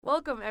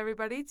Welcome,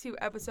 everybody, to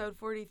episode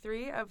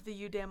 43 of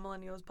the Damn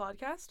Millennials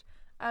podcast.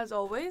 As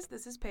always,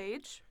 this is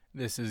Paige.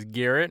 This is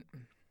Garrett.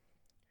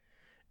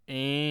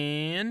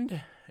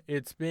 And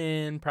it's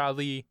been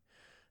probably,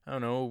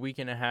 a week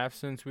and a half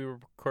since we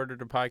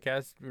recorded a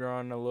podcast. We were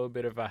on a little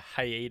bit of a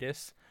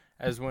hiatus,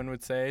 as one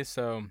would say.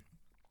 So,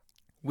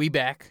 we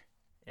back.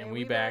 And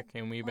we back.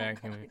 We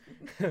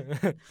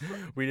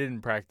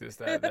didn't practice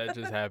that. That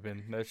just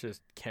happened. That's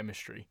just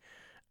chemistry.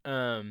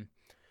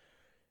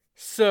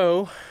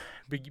 So,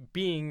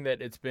 being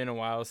that it's been a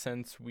while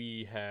since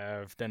we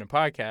have done a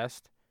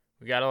podcast,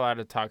 we got a lot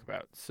to talk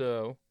about.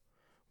 So,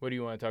 what do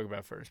you want to talk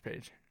about first,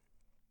 Paige?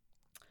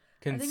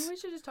 I think we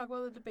should just talk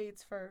about the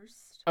debates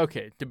first.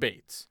 Okay,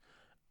 debates.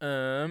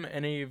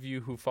 Any of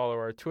you who follow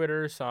our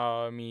Twitter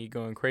saw me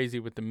going crazy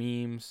with the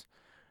memes.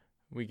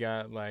 We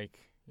got,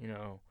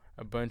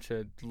 a bunch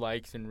of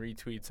likes and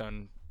retweets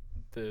on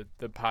the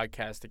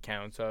podcast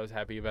account, so I was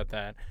happy about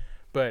that.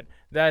 But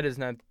that is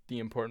not the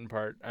important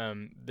part.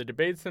 The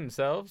debates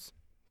themselves,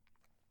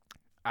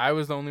 I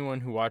was the only one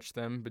who watched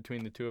them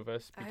between the two of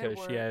us because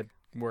she had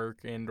work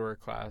and or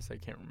class. I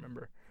can't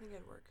remember. I think I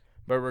had work.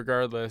 But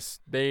regardless,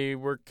 they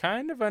were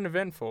kind of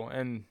uneventful.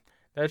 And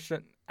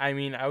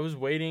I was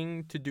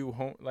waiting to do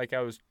I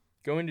was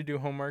going to do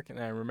homework, and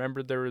I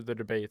remembered there were the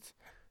debates.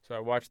 So I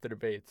watched the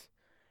debates.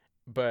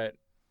 But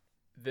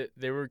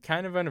they were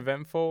kind of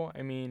uneventful.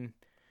 I mean,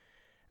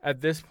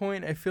 at this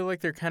point, I feel like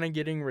they're kind of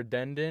getting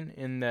redundant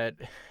in that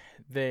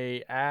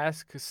they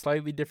ask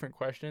slightly different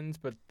questions,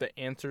 but the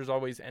answers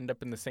always end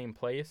up in the same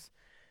place.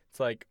 It's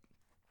like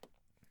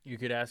you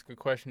could ask a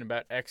question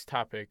about X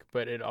topic,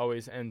 but it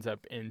always ends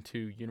up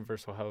into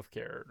universal health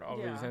care. It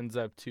always ends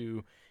up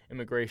to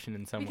immigration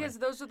in some way. Because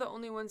those are the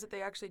only ones that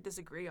they actually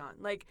disagree on.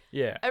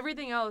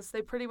 Everything else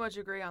they pretty much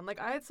agree on.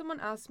 I had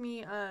someone ask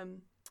me,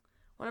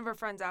 one of our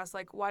friends asked,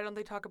 why don't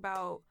they talk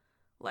about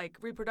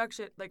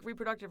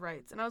reproductive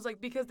rights? And I was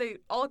like, because they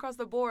all across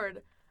the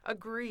board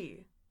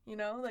agree,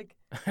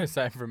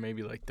 Aside from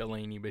maybe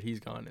Delaney, but he's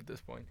gone at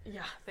this point.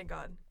 Yeah, thank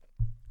God.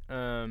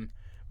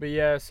 But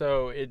yeah,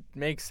 so it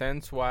makes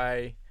sense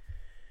why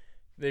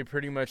they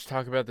pretty much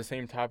talk about the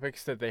same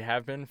topics that they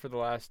have been for the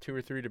last 2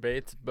 or 3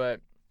 debates.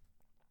 But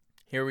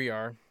here we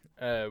are.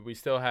 We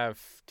still have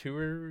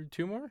two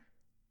more.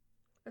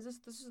 This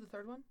is the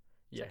third one?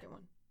 Yeah. Second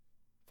one.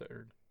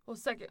 Third. Well,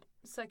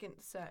 second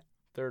set.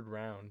 Third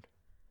round.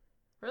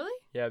 Really?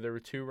 Yeah, there were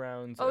 2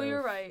 rounds. Oh,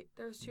 you're right.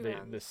 There's 2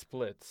 rounds. The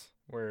splits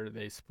where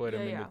they split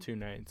them into 2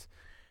 nights.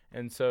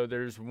 And so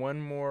there's one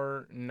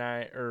more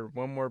night or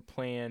one more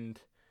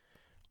planned,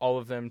 all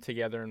of them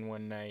together in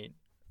one night.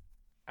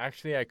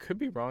 Actually, I could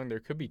be wrong. There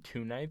could be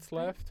 2 nights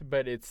left,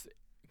 but it's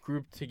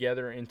grouped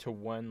together into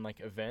one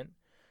event.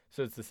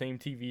 So it's the same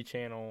TV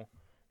channel,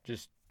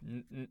 just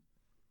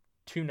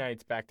 2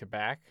 nights back to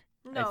back.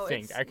 No, I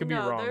think I could be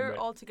wrong. They're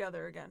all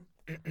together again.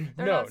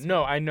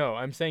 No, I know.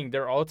 I'm saying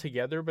they're all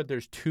together, but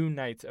there's 2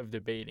 nights of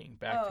debating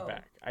back to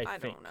back. I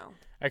think. Don't know.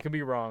 I could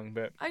be wrong,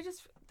 but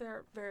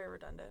they're very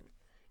redundant.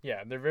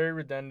 Yeah, they're very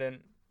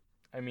redundant.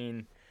 I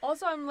mean,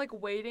 also I'm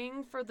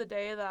waiting for the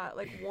day that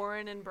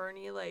Warren and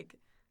Bernie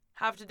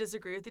have to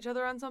disagree with each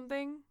other on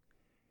something.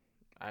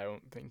 I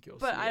don't think you'll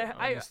but see it,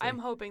 honestly. I'm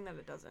hoping that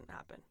it doesn't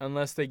happen.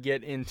 Unless they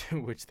get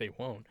into, which they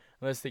won't,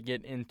 unless they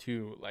get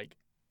into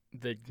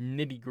the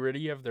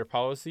nitty-gritty of their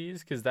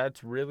policies, because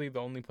that's really the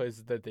only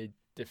places that they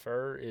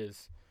differ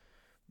is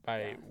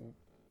by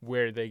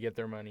where they get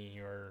their money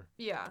or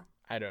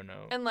I don't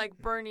know. And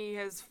Bernie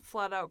has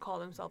flat out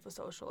called himself a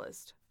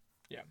socialist.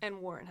 Yeah.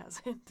 And Warren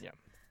hasn't. Yeah.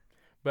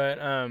 But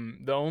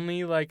the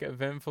only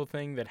eventful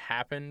thing that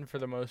happened for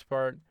the most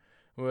part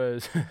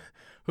was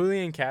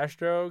Julian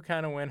Castro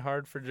kind of went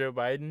hard for Joe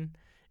Biden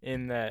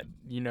in that,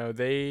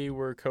 they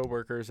were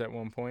co-workers at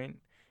one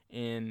point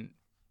in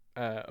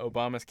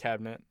Obama's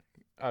cabinet.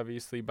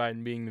 Obviously,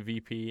 Biden being the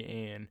VP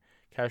and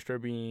Castro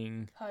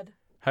being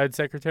HUD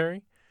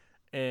secretary.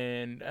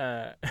 And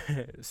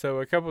so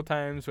a couple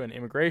times when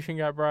immigration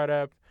got brought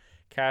up,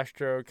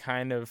 Castro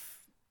kind of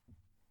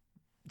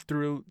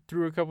threw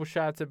a couple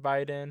shots at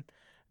Biden.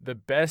 The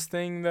best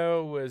thing,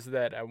 though, was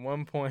that at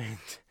one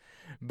point,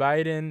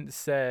 Biden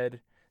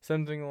said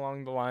something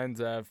along the lines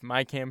of,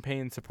 my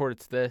campaign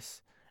supports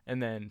this,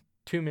 and then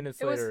 2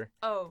 minutes later,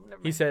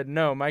 he said,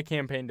 no, my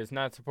campaign does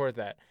not support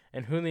that.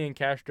 And Julian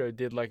Castro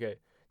did a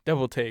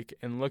double take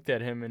and looked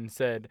at him and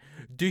said,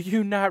 do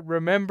you not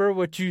remember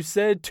what you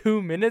said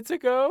 2 minutes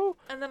ago?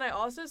 And then I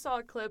also saw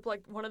a clip,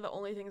 one of the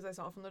only things I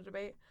saw from the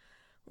debate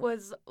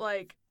was,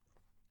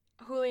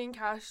 Julian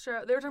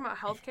Castro, they were talking about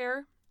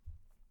healthcare,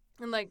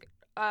 and,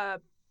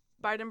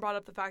 Biden brought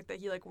up the fact that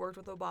he, worked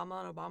with Obama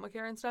on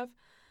Obamacare and stuff,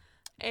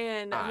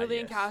 and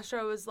Julian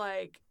Castro was,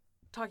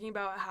 talking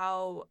about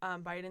how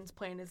Biden's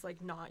plan is,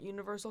 not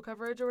universal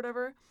coverage or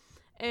whatever,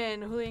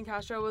 and Julian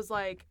Castro was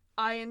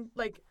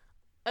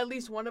at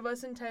least one of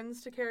us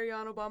intends to carry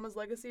on Obama's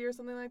legacy or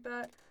something like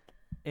that.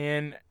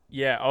 And,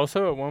 yeah,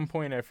 also at one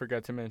point I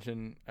forgot to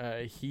mention,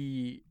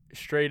 he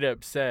straight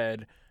up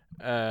said,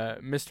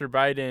 Mr.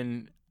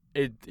 Biden,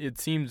 it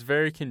seems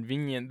very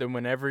convenient that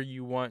whenever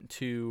you want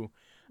to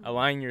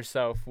align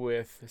yourself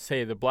with,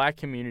 say, the black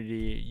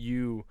community.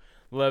 You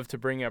love to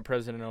bring up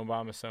President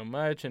Obama so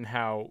much and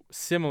how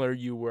similar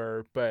you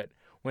were, but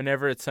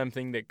whenever it's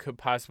something that could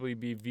possibly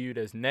be viewed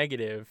as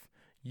negative,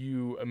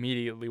 you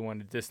immediately want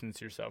to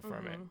distance yourself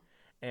from it.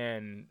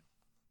 And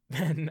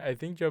then I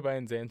think Joe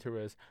Biden's answer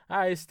was,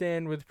 I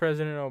stand with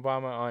President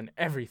Obama on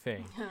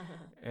everything.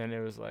 And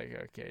it was like,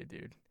 okay,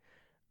 dude.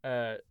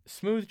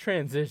 Smooth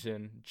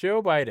transition.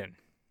 Joe Biden.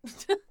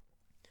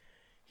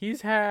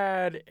 He's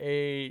had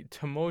a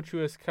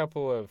tumultuous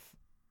couple of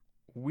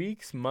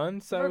weeks,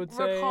 months, I would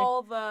say.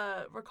 Recall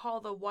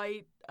the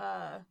white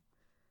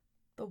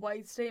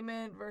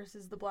statement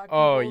versus the black people.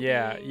 Oh,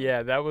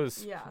 yeah. That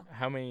was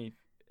how many?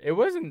 It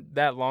wasn't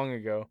that long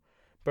ago.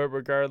 But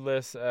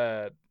regardless,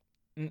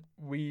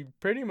 we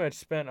pretty much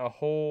spent a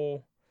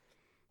whole,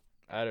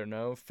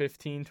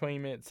 15,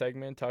 20-minute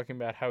segment talking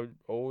about how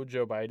old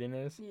Joe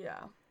Biden is.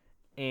 Yeah.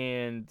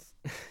 And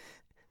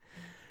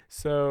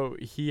so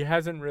he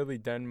hasn't really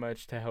done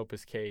much to help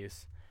his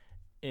case,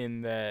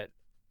 in that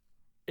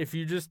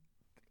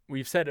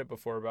we've said it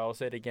before, but I'll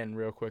say it again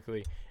real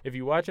quickly. If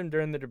you watch him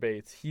during the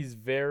debates, he's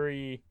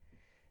very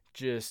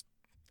just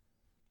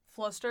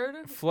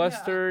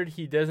flustered. Yeah.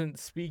 He doesn't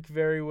speak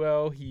very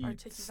well. He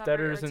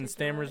stutters and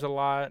stammers a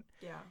lot.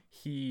 Yeah.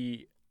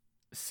 He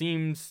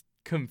seems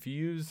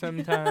confused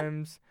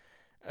sometimes,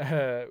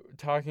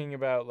 talking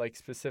about like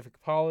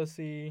specific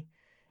policy.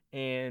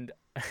 And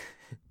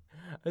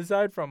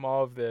aside from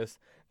all of this,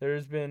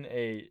 there's been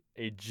a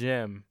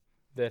gem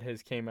that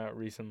has came out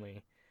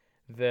recently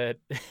that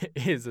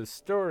is a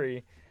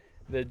story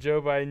that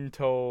Joe Biden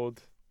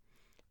told.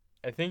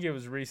 I think it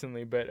was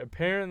recently, but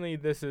apparently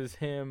this is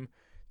him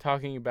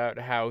talking about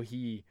how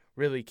he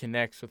really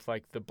connects with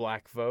like the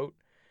black vote,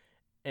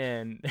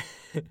 and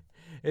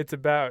it's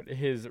about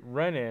his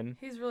run-in.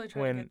 He's really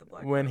trying to get the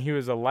black when vote. He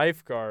was a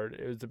lifeguard.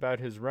 It was about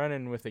his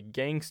run-in with a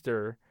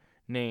gangster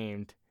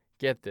named,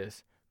 get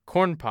this,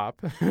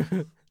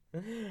 Cornpop,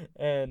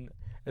 and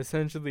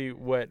essentially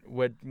what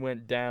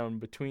went down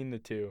between the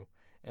two.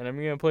 And I'm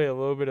gonna play a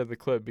little bit of the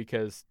clip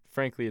because,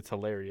 frankly, it's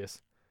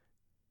hilarious.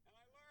 I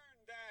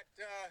learned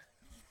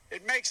that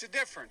it makes a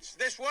difference.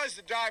 This was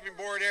the diving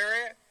board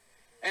area,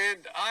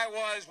 and I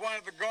was one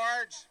of the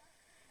guards,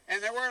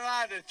 and there weren't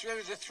allowed to. There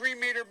was a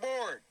 3-meter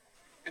board,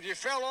 and if you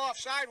fell off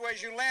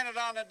sideways, you landed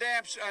on the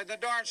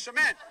darn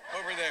cement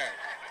over there.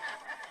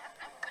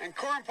 And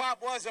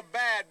Cornpop was a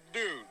bad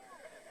dude,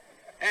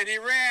 and he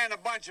ran a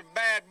bunch of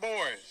bad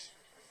boys.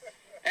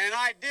 And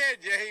I did.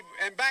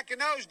 And back in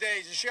those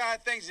days, to show how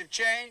things have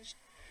changed,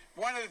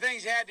 one of the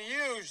things you had to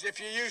use, if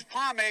you used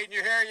pomade in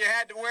your hair, you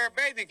had to wear a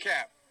bathing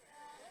cap.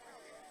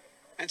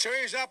 And so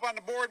he was up on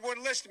the board,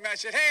 wouldn't listen to me. I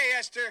said, hey,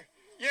 Esther,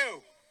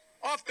 you,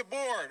 off the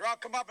board, or I'll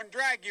come up and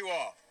drag you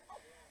off.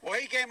 Well,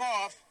 he came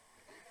off,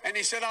 and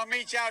he said, I'll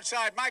meet you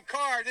outside. My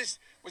car, these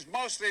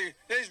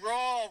were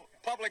all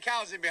public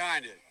housing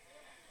behind it.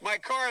 My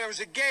car, there was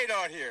a gate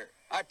out here.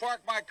 I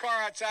parked my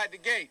car outside the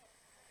gate.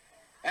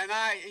 And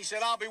he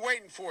said, I'll be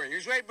waiting for you. He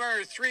was waiting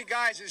for 3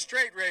 guys in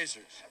straight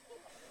razors.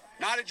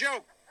 Not a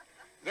joke.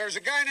 There was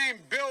a guy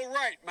named Bill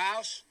Wright,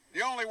 Mouse,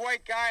 the only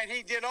white guy, and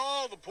he did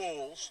all the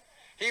pools.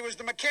 He was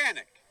the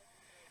mechanic.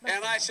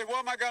 And I said, what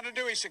am I going to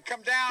do? He said,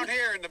 come down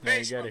here in the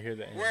basement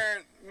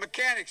where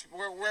mechanics,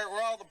 where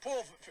all the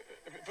pool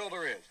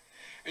filter is.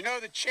 You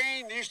know, the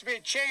chain, there used to be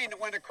a chain that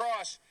went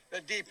across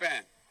the deep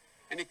end.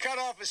 And he cut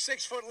off a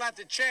 6-foot length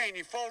of chain.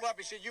 He folded up,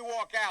 he said, you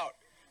walk out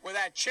with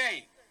that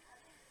chain.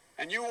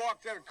 And you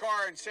walk to the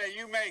car and say,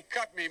 you may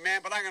cut me,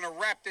 man, but I'm going to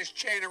wrap this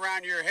chain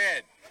around your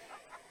head.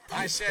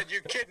 I said,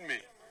 you kidding me?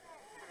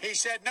 He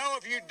said, no,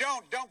 if you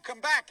don't come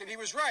back. And he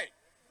was right.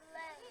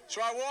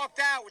 So I walked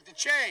out with the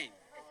chain.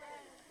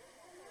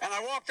 And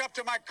I walked up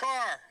to my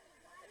car.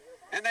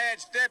 And they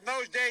had, in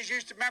those days, you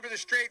used to remember the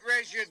straight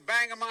razor. You'd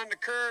bang them on the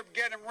curb,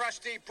 get them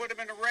rusty, put them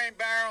in the rain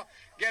barrel,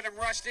 get them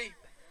rusty.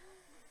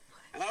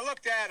 And I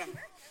looked at him,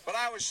 but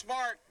I was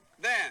smart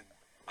then.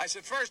 I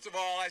said, first of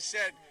all, I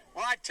said,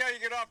 when I tell you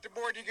get off the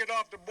board, you get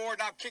off the board,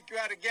 and I'll kick you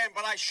out again,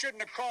 but I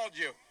shouldn't have called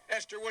you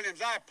Esther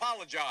Williams. I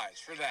apologize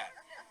for that.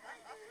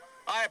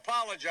 I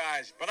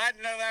apologize, but I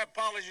didn't know that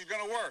apology was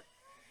going to work.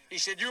 He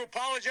said, you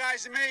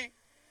apologize to me?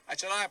 I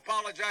said, I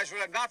apologize for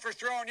that, not for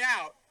throwing you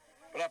out,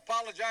 but I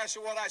apologize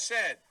for what I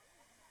said.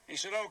 He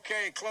said,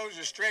 okay, close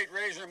the straight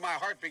razor, and my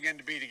heart began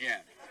to beat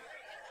again.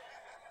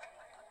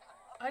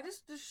 I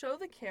just show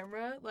the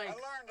camera, like,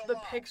 the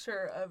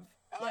picture of,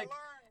 like,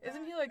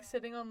 isn't he, like,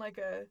 sitting on, like,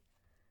 a...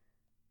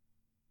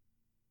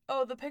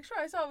 Oh, the picture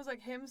I saw was,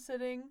 like, him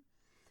sitting...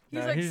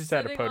 He's just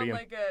at a podium.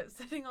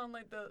 Sitting on,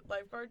 like, the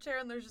lifeguard chair,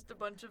 and there's just a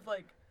bunch of,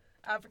 like,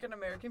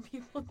 African-American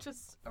people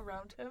just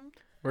around him.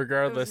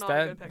 Regardless,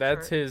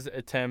 that's his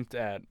attempt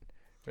at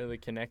really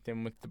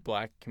connecting with the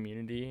black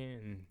community.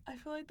 And I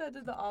feel like that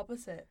did the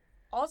opposite.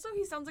 Also,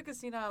 he sounds like a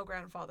senile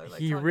grandfather. Like,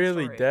 he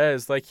really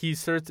does. Like, he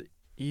starts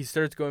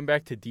going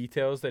back to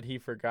details that he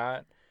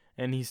forgot,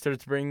 and he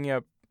starts bringing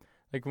up,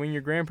 like, when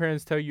your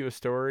grandparents tell you a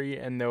story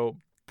and they'll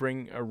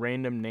bring a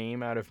random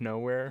name out of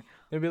nowhere,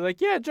 they'll be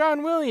like, yeah,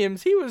 John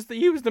Williams, he was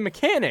the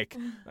mechanic.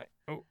 Like,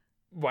 oh,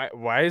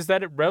 Why is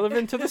that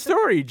relevant to the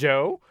story,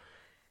 Joe?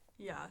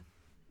 Yeah.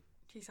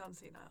 He sounds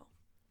senile.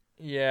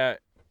 Yeah,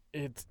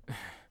 it's...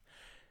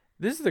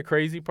 This is the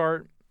crazy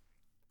part.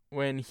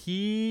 When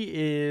he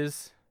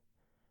is...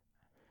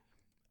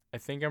 I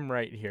think I'm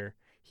right here.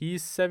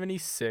 He's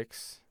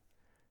 76.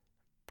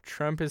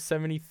 Trump is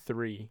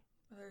 73.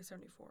 Oh, they're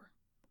 74.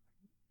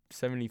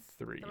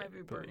 73. That might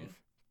be Bernie.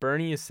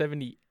 Bernie is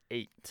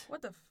 78.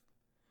 What the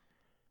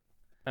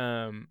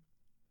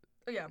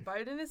Oh yeah,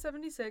 Biden is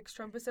 76,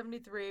 Trump is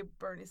 73,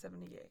 Bernie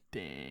 78.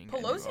 Dang.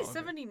 Pelosi's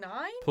 79?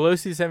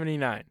 Pelosi's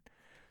 79.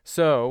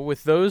 So,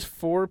 with those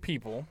four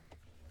people,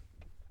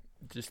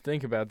 just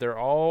think about it, they're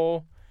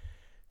all,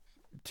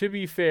 to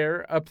be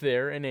fair, up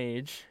there in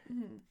age.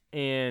 Mm-hmm.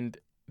 And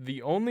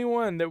the only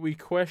one that we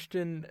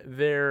question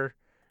their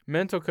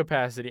mental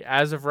capacity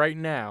as of right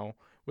now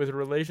with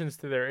relations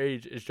to their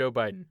age is Joe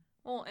Biden.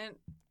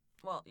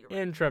 Well, you're right.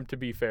 And Trump, to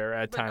be fair,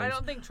 at times. I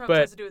don't think Trump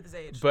has to do with his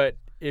age. But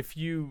if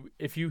you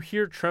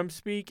hear Trump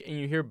speak and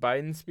you hear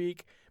Biden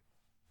speak,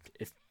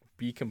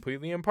 be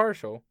completely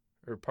impartial.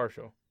 A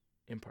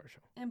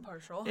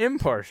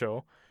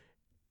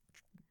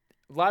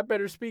lot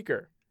better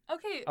speaker.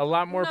 Okay. A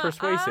lot more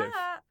persuasive.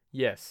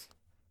 Yes.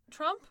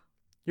 Trump?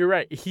 You're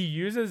right. He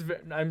uses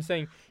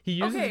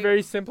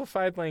very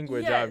simplified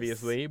language, yes.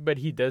 obviously, but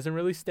he doesn't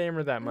really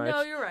stammer that much.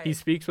 No, you're right. He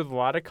speaks with a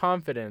lot of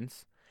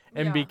confidence,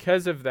 and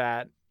because of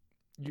that,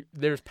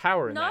 there's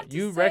power in that.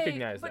 You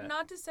recognize that. But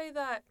not to say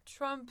that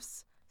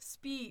Trump's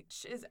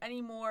speech is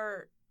any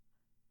more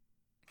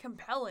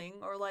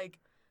compelling or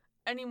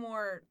any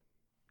more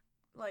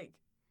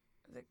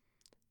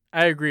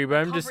I agree, but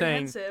I'm just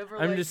saying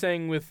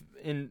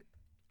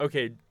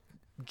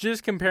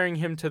just comparing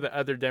him to the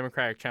other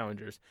Democratic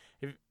challengers.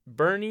 If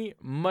Bernie,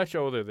 much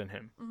older than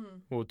him. Mm-hmm.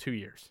 Well, 2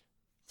 years.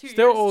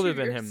 Still older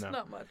than him, though.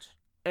 Not much.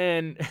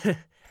 And,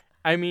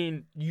 I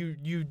mean,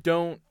 you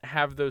don't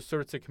have those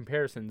sorts of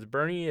comparisons.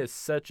 Bernie is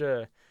such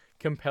a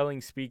compelling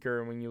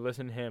speaker when you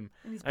listen to him.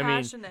 And he's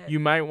passionate. I mean, you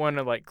might want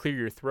to, clear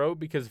your throat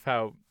because of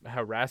how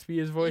raspy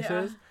his voice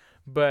is.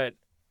 But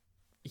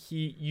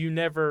you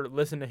never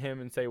listen to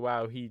him and say,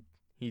 wow, he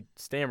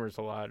stammers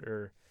a lot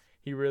or...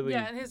 He really...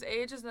 Yeah, and his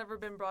age has never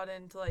been brought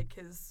into,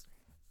 his...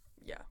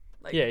 Yeah.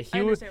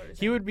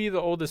 He would be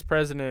the oldest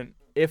president,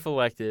 if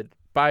elected,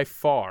 by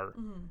far.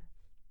 Mm-hmm.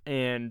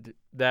 And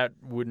that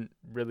wouldn't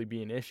really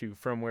be an issue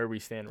from where we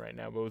stand right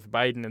now. But with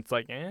Biden, it's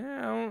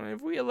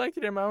if we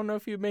elected him, I don't know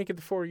if he'd make it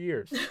to 4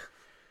 years.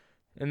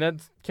 And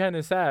that's kind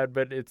of sad,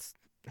 but it's...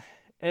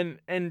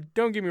 And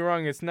don't get me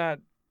wrong, it's not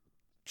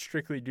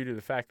strictly due to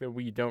the fact that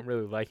we don't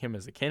really like him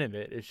as a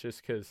candidate. It's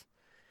just because...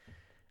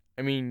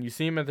 I mean, you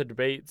see him at the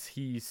debates.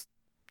 He's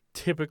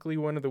typically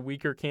one of the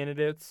weaker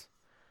candidates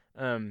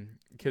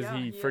because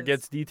he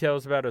forgets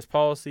details about his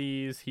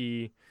policies.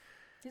 He's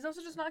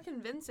also just not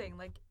convincing.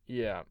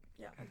 Yeah.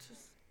 Yeah, it's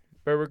just...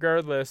 But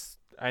regardless,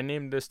 I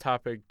named this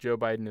topic Joe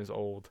Biden is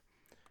old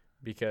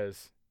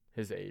because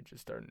his age is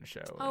starting to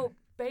show. Oh,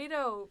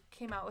 Beto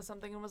came out with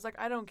something and was like,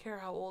 I don't care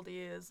how old he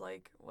is.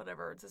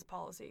 Whatever, it's his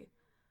policy.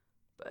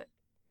 But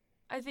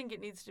I think it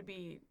needs to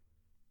be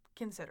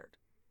considered.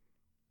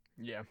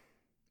 Yeah.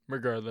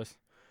 Regardless,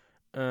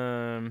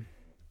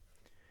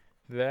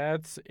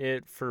 that's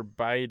it for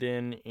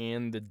Biden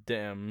and the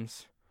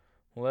Dems.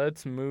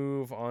 Let's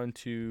move on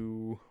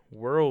to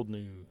world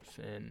news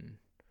and,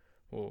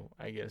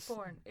 I guess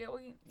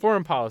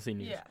foreign policy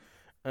news.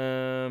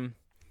 Yeah.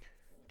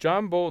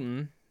 John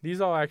Bolton.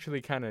 These all actually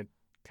kind of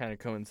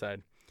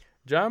coincide.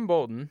 John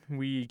Bolton.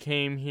 We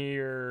came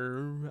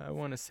here, I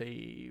want to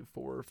say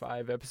 4 or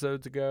 5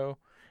 episodes ago,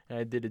 and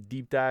I did a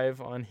deep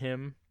dive on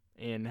him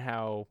and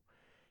how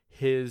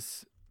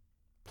his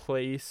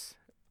place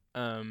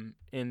in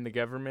the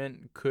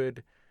government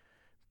could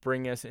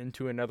bring us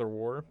into another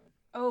war.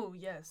 Oh,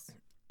 yes.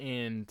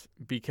 And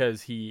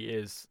because he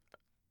is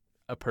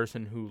a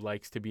person who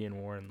likes to be in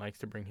war and likes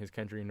to bring his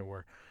country into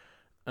war.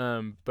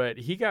 But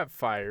he got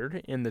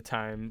fired in the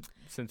time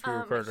since we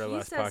recorded our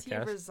last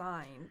podcast. He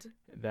resigned.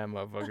 That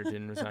motherfucker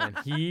didn't resign.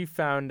 He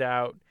found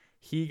out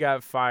he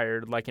got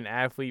fired like an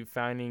athlete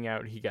finding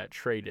out he got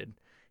traded.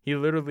 He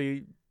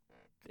literally...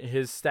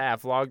 His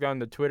staff logged on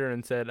to Twitter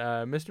and said,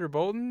 Mr.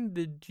 Bolton,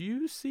 did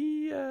you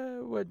see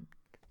what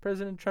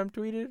President Trump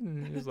tweeted?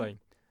 And he was like,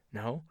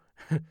 no.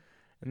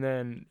 And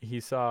then he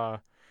saw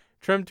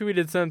Trump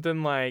tweeted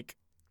something like,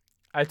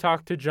 I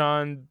talked to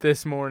John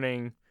this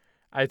morning.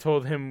 I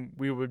told him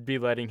we would be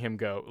letting him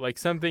go.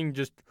 Something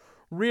just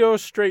real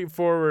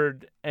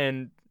straightforward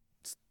and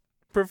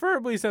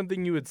preferably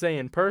something you would say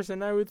in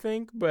person, I would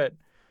think. But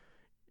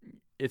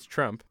it's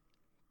Trump.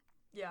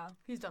 Yeah,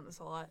 he's done this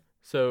a lot.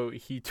 So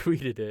he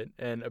tweeted it,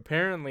 and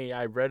apparently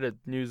I read a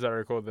news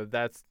article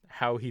that's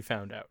how he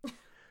found out.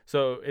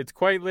 So it's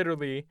quite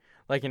literally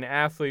like an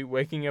athlete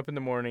waking up in the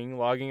morning,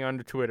 logging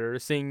onto Twitter,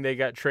 seeing they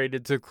got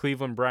traded to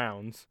Cleveland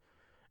Browns,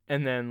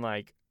 and then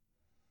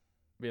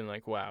being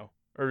like, wow.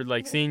 Or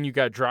seeing you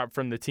got dropped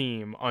from the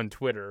team on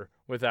Twitter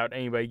without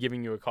anybody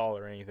giving you a call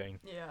or anything.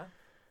 Yeah.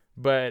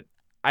 But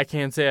I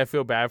can't say I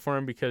feel bad for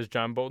him because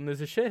John Bolton is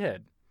a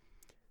shithead.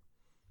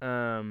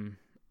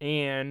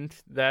 And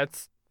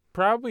that's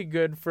probably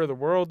good for the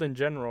world in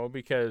general,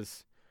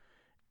 because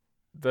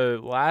the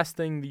last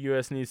thing the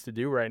U.S. needs to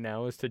do right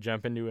now is to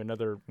jump into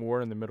another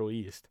war in the Middle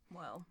East.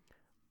 Well,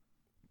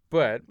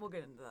 But we'll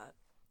get into that.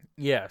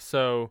 yeah,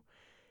 so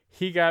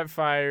he got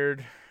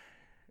fired.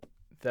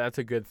 That's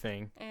a good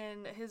thing.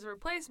 And his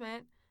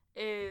replacement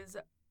is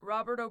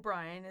Robert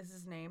O'Brien is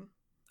his name.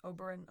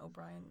 O'Brien,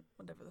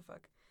 whatever the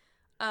fuck.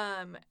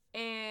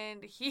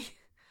 And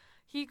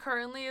he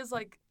currently is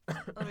like,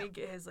 let me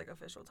get his like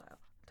official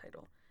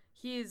title.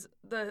 He's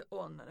the,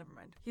 well, no, never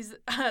mind. He's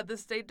the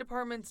State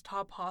Department's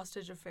top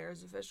hostage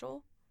affairs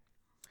official.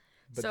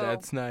 But So,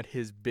 that's not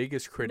his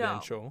biggest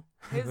credential.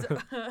 No.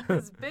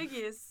 His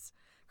biggest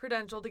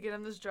credential to get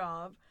him this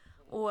job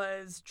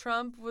was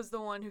Trump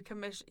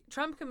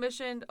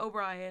commissioned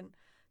O'Brien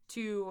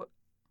to,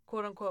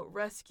 quote unquote,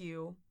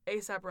 rescue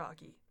ASAP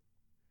Rocky.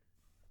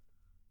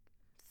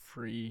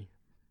 Free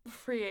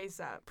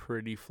ASAP.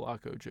 Pretty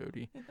Flacco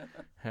Jody.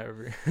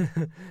 However,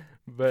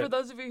 but For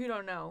those of you who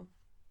don't know,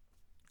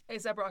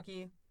 ASAP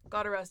Rocky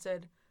got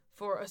arrested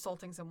for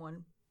assaulting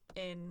someone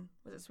in,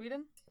 was it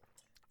Sweden?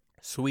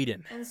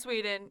 Sweden. In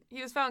Sweden.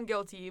 He was found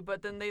guilty,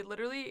 but then they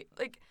literally,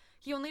 like,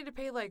 he only had to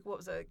pay, like, what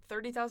was it, like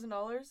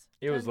 $30,000?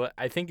 It was,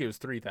 I think it was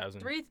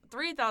 $3,000.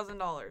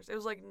 $3,000. It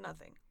was, like,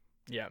 nothing.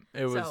 Yeah,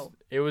 it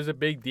was a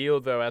big deal,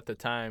 though, at the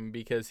time,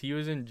 because he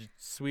was in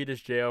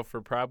Swedish jail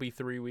for probably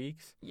 3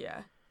 weeks.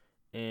 Yeah.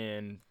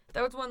 And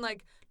that was when,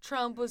 like,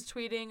 Trump was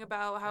tweeting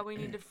about how we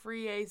need to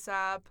free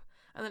ASAP,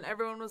 and then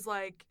everyone was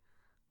like,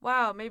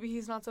 wow, maybe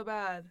he's not so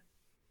bad.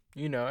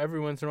 You know, every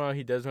once in a while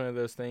he does one of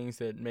those things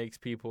that makes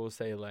people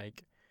say,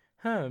 like,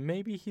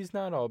 maybe he's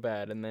not all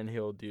bad, and then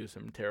he'll do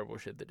some terrible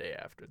shit the day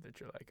after that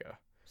you're like, oh.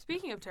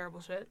 Speaking of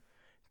terrible shit.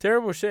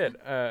 Terrible shit.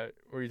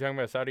 Were you talking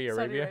about Saudi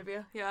Arabia? Saudi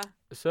Arabia, yeah.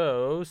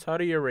 So,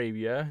 Saudi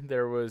Arabia,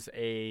 there was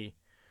a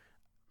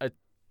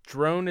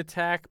drone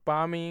attack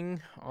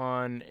bombing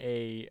on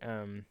a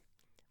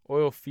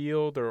oil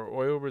field or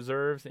oil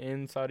reserves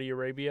in Saudi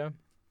Arabia,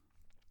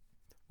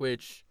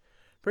 which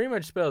pretty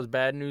much spells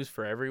bad news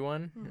for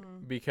everyone,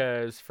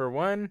 because, for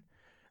one,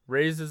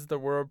 raises the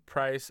world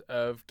price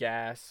of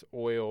gas,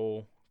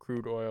 oil,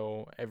 crude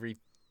oil,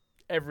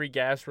 every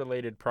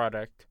gas-related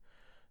product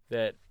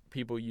that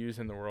people use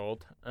in the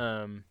world.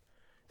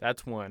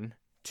 That's one.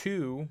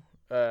 Two,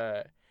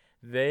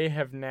 they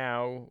have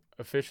now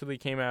officially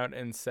came out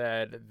and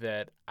said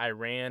that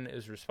Iran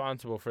is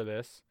responsible for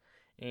this,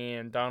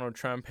 and Donald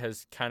Trump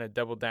has kind of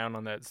doubled down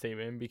on that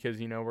statement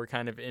because, you know, we're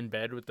kind of in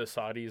bed with the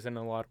Saudis in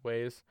a lot of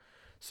ways.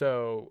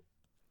 So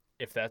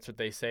if that's what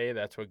they say,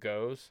 that's what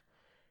goes.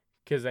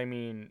 Because, I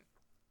mean,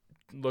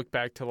 look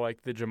back to,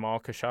 like, the Jamal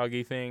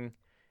Khashoggi thing.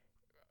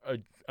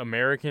 An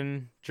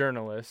American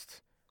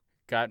journalist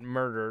got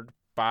murdered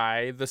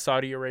by the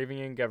Saudi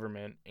Arabian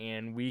government,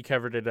 and we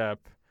covered it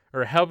up,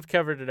 or helped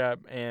cover it up,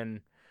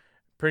 and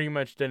pretty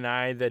much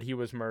denied that he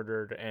was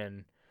murdered,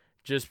 and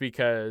just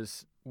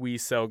because we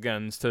sell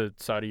guns to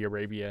Saudi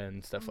Arabia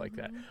and stuff like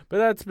that. But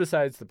that's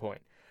besides the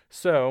point.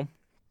 So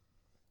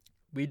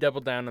we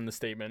doubled down on the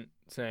statement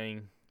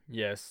saying,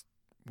 yes,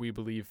 we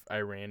believe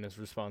Iran is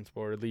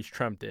responsible, or at least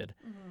Trump did.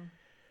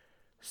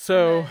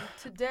 So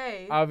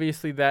today,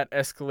 obviously that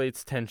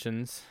escalates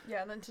tensions.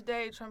 Yeah, and then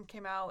today Trump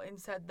came out and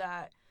said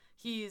that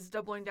he's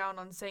doubling down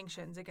on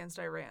sanctions against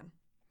Iran,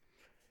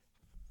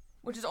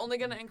 which is only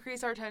going to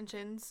increase our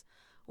tensions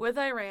with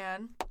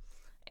Iran.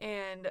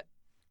 And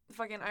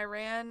fucking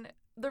Iran,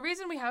 the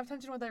reason we have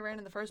tension with Iran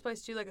in the first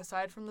place, too, like,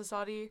 aside from the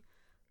Saudi,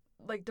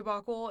 like,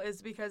 debacle,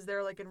 is because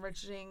they're, like,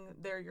 enriching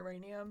their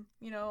uranium,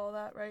 you know, all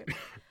that, right?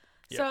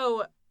 Yeah.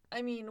 So,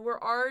 I mean, we're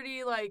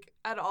already, like,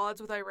 at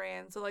odds with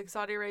Iran. So, like,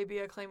 Saudi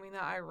Arabia claiming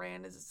that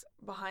Iran is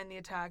behind the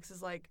attacks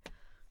is, like,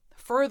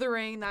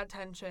 furthering that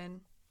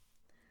tension.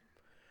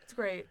 It's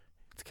great.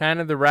 It's kind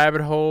of the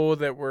rabbit hole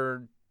that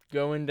we're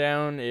going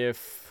down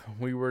if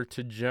we were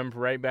to jump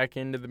right back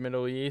into the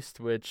Middle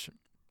East, which,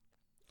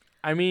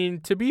 I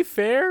mean, to be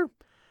fair,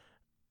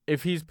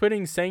 if he's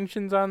putting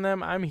sanctions on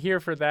them, I'm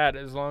here for that,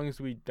 as long as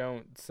we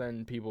don't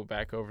send people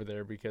back over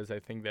there, because I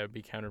think that would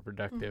be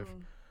counterproductive.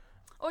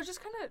 Oh, it's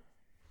just kind of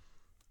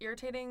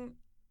irritating.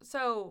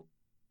 So,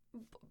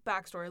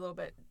 backstory a little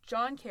bit.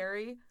 John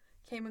Kerry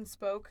came and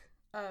spoke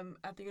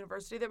at the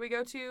university that we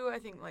go to, I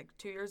think, like,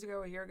 2 years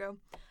ago, a year ago.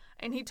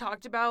 And he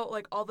talked about,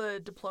 like, all the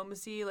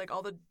diplomacy, like,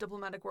 all the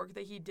diplomatic work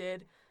that he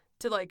did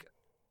to, like,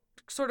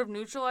 sort of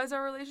neutralize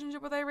our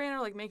relationship with Iran,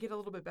 or, like, make it a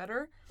little bit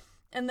better.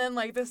 And then,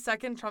 like, the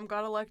second Trump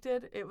got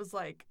elected, it was,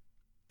 like,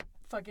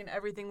 fucking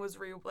everything was,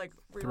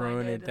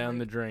 throwing it down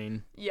the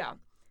drain. Yeah.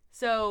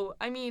 So,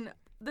 I mean,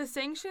 the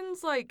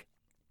sanctions, like,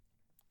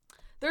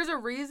 there's a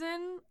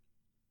reason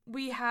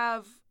we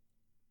have,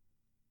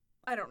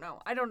 I don't know.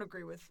 I don't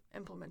agree with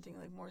implementing,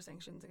 like, more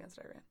sanctions against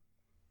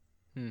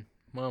Iran.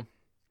 Well,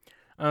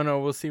 I don't know.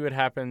 We'll see what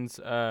happens.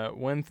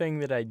 One thing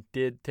that I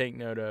did take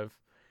note of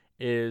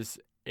is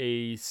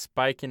a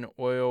spike in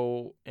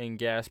oil and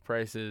gas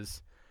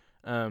prices.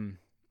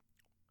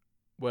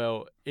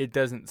 Well, it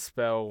doesn't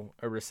spell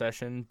a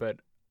recession, but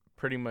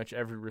pretty much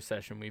every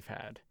recession we've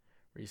had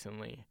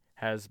recently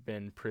has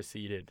been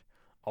preceded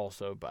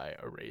also by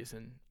a raise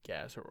in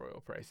gas or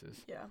oil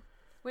prices. Yeah.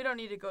 We don't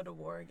need to go to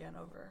war again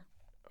over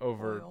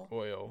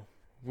oil.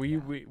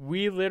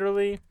 We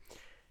literally,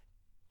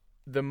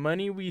 the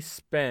money we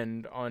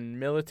spend on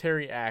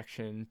military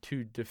action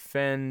to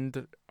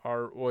defend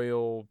our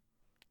oil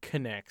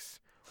connects,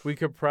 we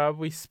could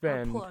probably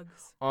spend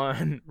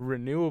on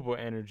renewable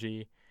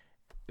energy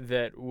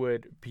that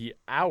would be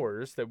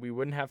ours, that we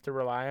wouldn't have to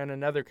rely on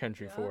another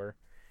country for.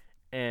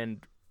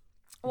 And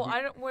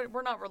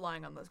we're not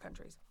relying on those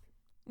countries.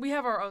 We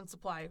have our own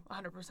supply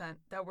 100%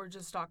 that we're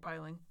just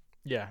stockpiling.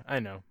 Yeah, I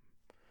know.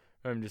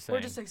 I'm just saying.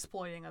 We're just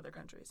exploiting other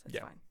countries. It's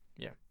fine.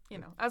 Yeah. You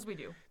know, as we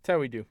do. That's how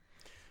we do.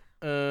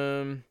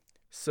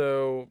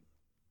 So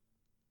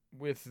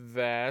with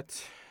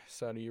that,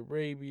 Saudi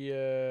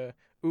Arabia.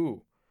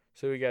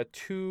 So we got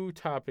 2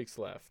 topics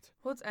left.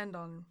 Let's end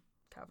on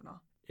Kavanaugh.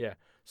 Yeah.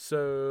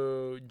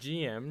 So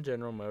GM,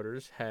 General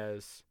Motors,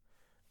 has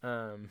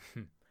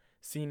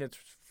seen its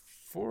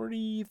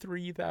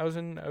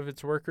 43,000 of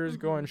its workers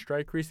go on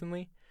strike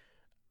recently.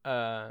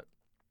 That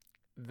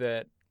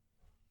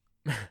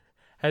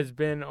has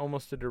been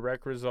almost a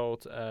direct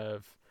result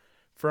of,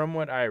 from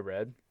what I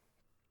read,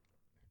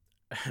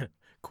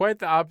 quite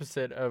the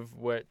opposite of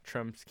what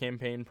Trump's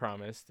campaign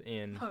promised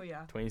in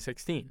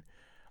 2016.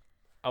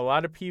 A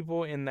lot of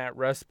people in that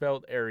Rust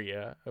Belt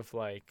area of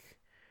like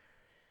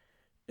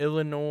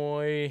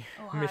Illinois,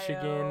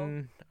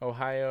 Michigan,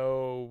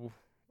 Ohio,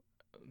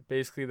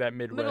 basically that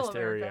Midwest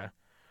area.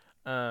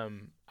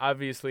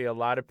 Obviously, a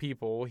lot of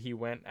people, he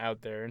went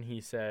out there and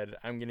he said,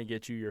 I'm going to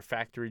get you your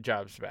factory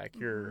jobs back,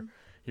 your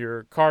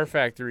car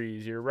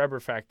factories, your rubber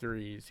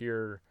factories,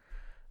 your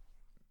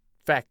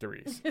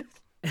factories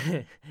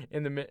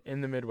in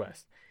the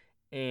Midwest.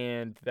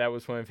 And that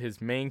was one of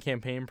his main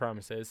campaign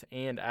promises.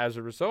 And as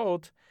a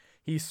result,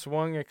 he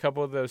swung a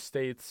couple of those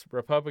states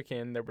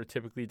Republican that were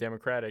typically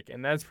Democratic.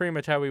 And that's pretty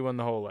much how we won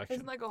the whole election.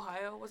 Isn't like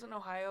Ohio? Wasn't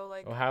Ohio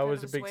like Ohio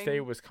was a big state.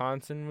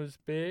 Wisconsin was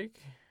big.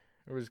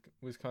 Or was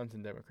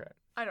Wisconsin Democrat?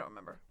 I don't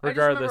remember.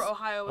 Regardless, I just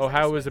remember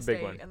Ohio was a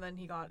big one. And then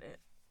he got it.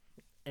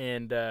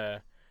 And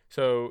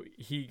so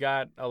he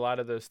got a lot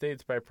of those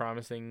states by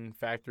promising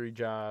factory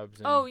jobs.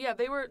 And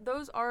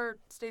those are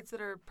states that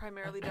are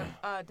primarily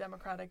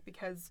Democratic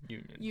because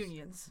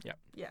unions. Yep.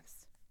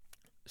 Yes.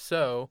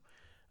 So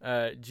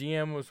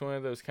GM was one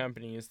of those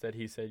companies that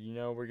he said,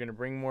 we're going to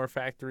bring more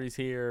factories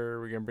here.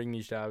 We're going to bring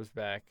these jobs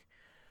back.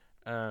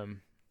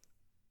 And,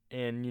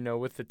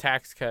 with the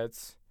tax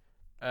cuts,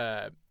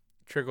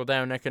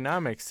 trickle-down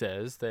economics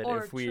says that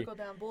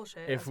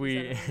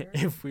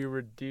if we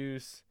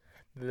reduce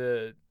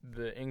the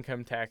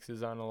income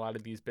taxes on a lot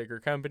of these bigger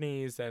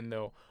companies, then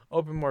they'll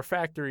open more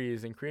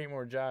factories and create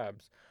more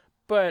jobs.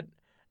 But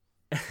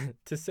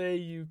to say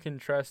you can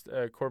trust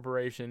a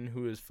corporation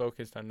who is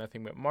focused on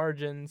nothing but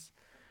margins,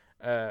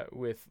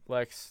 with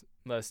less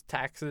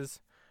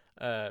taxes,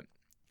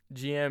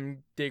 GM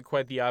did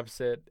quite the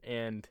opposite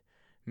and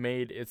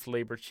made its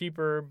labor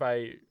cheaper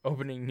by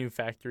opening new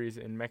factories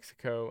in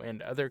Mexico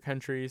and other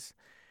countries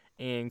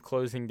and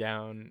closing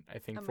down, I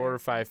think, 4 or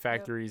 5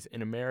 factories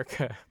in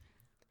America.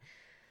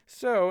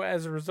 So,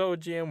 as a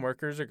result, GM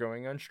workers are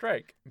going on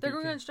strike. They're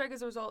going on strike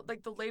as a result.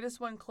 Like, the latest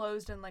one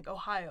closed in, like,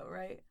 Ohio,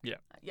 right? Yeah.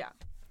 Yeah.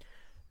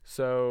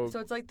 So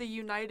it's like the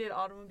United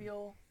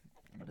Automobile...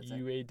 What is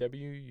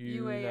UAW?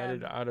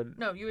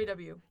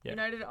 UAW. Yeah.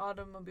 United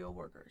Automobile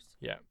Workers.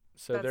 Yeah.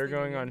 So they're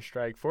going on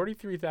strike.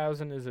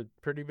 43,000 is a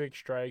pretty big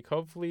strike.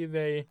 Hopefully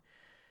they,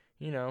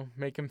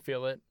 make them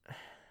feel it.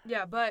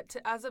 Yeah, but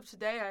as of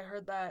today, I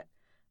heard that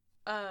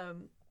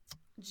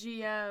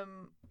GM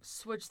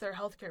switched their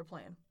healthcare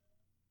plan.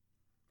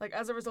 Like,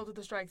 as a result of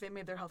the strike, they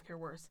made their healthcare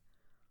worse.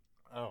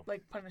 Oh.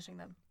 Like, punishing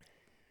them.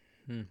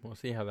 We'll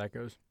see how that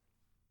goes.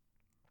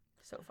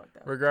 So fucked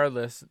up.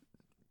 Regardless,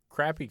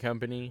 crappy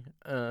company.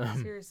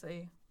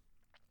 Seriously.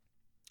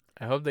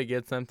 I hope they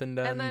get something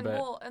done.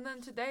 And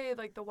then today,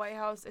 like, the White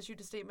House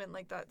issued a statement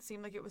like that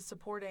seemed like it was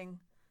supporting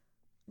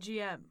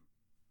GM,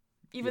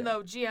 even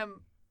though GM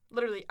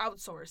literally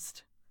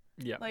outsourced.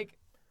 Yeah. Like,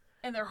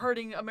 and they're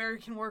hurting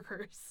American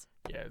workers.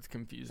 Yeah, it's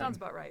confusing. Sounds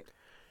about right.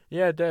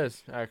 Yeah, it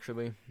does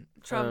actually.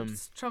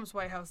 Trump's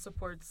White House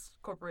supports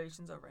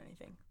corporations over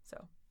anything.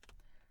 So.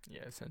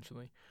 Yeah,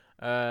 essentially.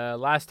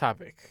 Last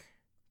topic.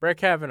 Brett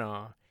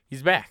Kavanaugh.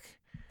 He's back.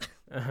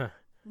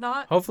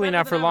 Hopefully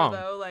not for long.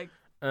 Though, like.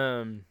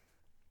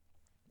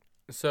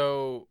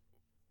 So,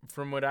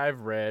 from what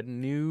I've read,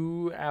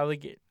 new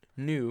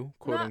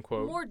quote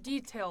unquote, more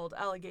detailed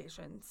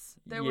allegations.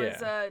 There was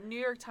a New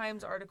York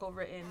Times article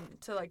written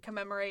to like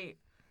commemorate.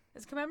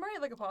 Is commemorate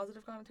like a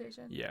positive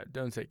connotation? Yeah,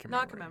 don't say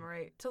commemorate. Not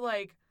commemorate. To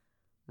like.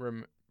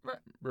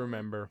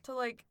 Remember. To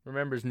like.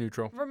 Remember's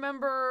neutral.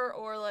 Remember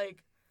or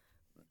like,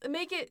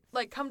 make it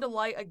like come to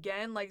light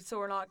again, like so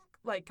we're not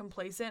like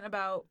complacent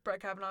about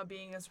Brett Kavanaugh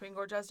being a Supreme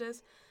Court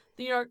justice.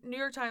 The New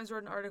York Times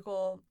wrote an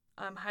article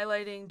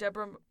highlighting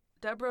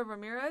Deborah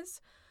Ramirez,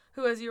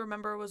 who, as you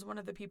remember, was one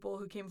of the people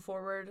who came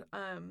forward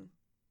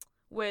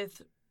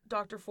with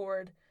Dr.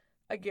 Ford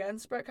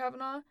against Brett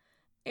Kavanaugh.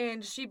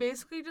 And she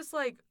basically just,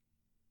 like,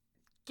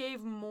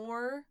 gave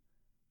more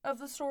of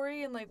the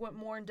story and, like, went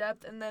more in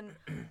depth. And then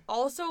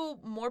also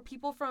more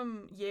people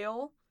from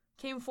Yale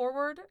came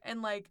forward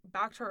and, like,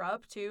 backed her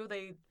up, too.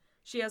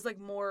 She has, like,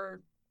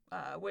 more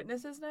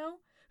witnesses now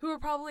who were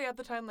probably at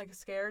the time, like,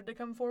 scared to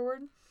come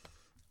forward.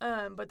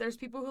 But there's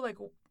people who, like,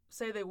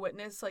 say they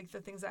witnessed, like,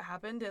 the things that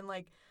happened. And,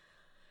 like,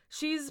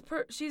 she's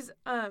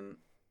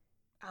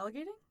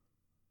allegating?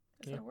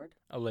 Is that a word?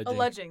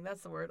 Alleging,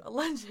 that's the word.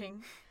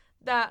 Alleging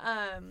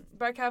that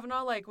Brett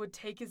Kavanaugh, like, would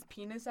take his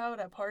penis out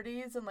at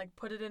parties and, like,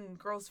 put it in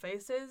girls'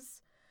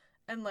 faces.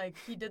 And, like,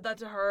 he did that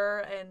to her,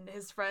 and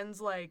his friends,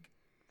 like,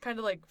 kind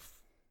of, like,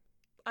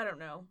 I don't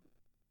know,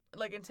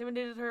 like,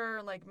 intimidated her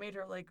and, like, made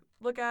her, like,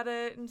 look at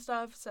it and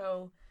stuff.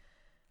 So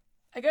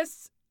I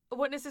guess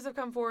witnesses have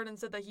come forward and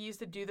said that he used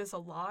to do this a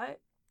lot.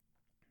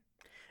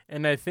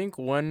 And I think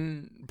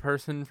one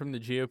person from the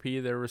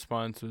GOP, their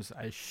response was,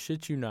 I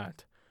shit you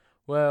not.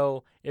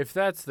 Well, if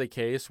that's the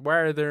case, why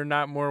are there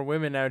not more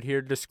women out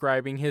here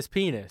describing his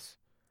penis?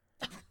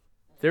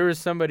 There was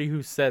somebody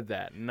who said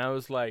that, and I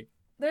was like...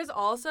 There's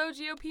also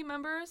GOP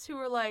members who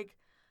were like,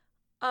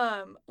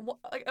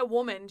 like a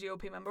woman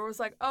GOP member was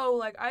like, oh,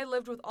 like, I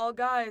lived with all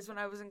guys when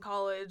I was in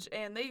college,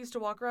 and they used to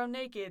walk around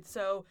naked,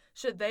 so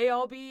should they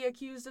all be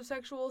accused of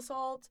sexual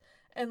assault?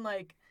 And,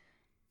 like,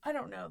 I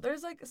don't know.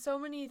 There's, like, so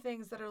many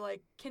things that are,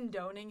 like,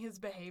 condoning his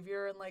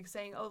behavior and, like,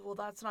 saying, oh, well,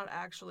 that's not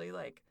actually,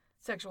 like,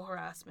 sexual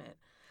harassment.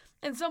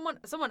 And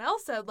someone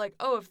else said, like,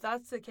 oh, if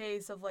that's the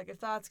case of, like, if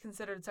that's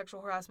considered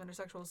sexual harassment or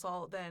sexual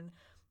assault, then,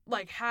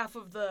 like, half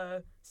of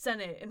the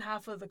Senate and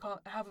half of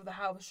the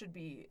House should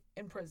be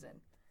in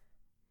prison.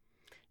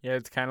 Yeah,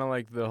 it's kind of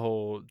like the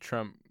whole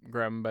Trump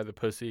grabbing by the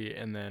pussy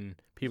and then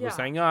people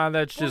saying,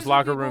 that's Boys just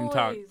locker will be room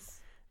talk.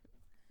 boys.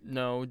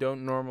 No,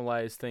 don't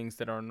normalize things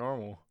that aren't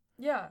normal.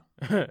 Yeah.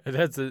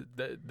 That's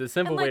the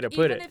simple and, like, way to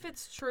put it. Even if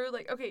it's true,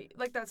 like, okay,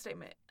 like that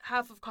statement,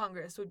 half of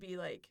Congress would be,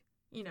 like,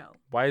 you know.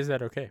 Why is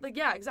that okay? Like,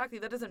 yeah, exactly.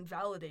 That doesn't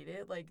validate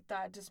it. Like,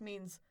 that just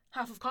means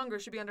half of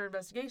Congress should be under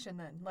investigation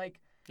then. Like.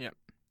 Yeah.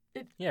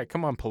 Yeah,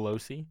 come on,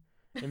 Pelosi.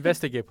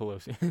 Investigate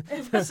Pelosi.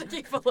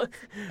 Investigate Pelosi.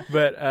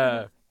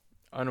 But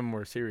on a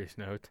more serious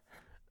note,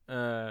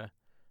 yeah,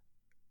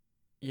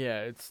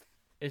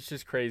 it's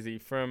just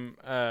crazy.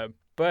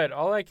 But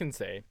all I can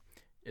say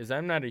is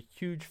I'm not a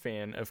huge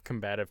fan of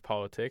combative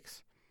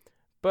politics.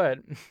 But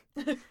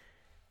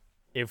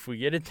if we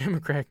get a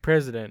Democratic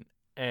president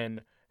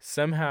and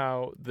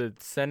somehow the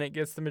Senate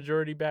gets the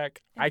majority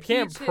back, I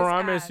can't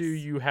promise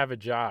you have a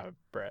job,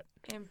 Brett.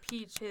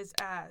 Impeach his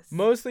ass.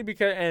 Mostly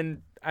because,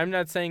 and I'm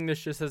not saying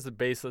this just as a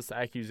baseless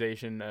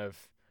accusation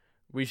of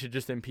we should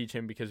just impeach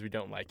him because we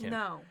don't like him.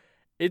 No.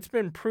 It's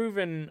been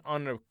proven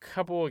on a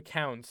couple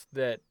accounts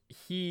that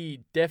he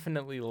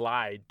definitely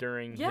lied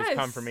during his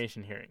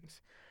confirmation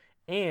hearings.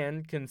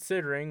 And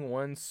considering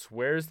one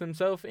swears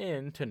themselves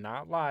in to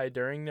not lie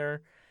during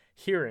their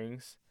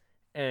hearings,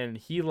 and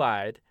he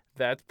lied,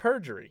 that's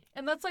perjury.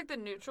 And that's, like, the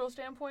neutral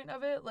standpoint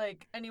of it.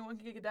 Like, anyone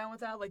can get down with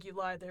that. Like, you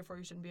lied, therefore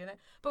you shouldn't be in it.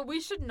 But we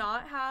should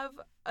not have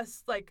a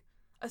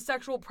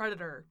sexual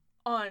predator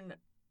on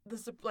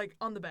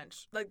the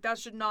bench. Like, that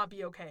should not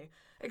be okay.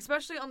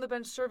 Especially on the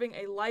bench serving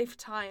a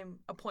lifetime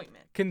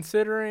appointment.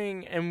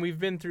 Considering, and we've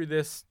been through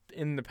this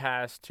in the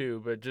past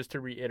too, but just to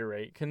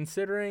reiterate,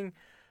 considering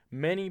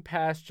many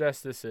past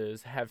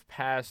justices have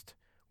passed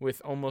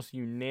with almost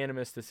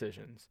unanimous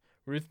decisions.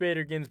 Ruth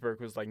Bader Ginsburg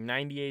was like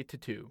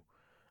 98-2.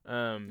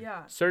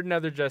 Certain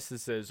other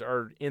justices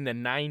are in the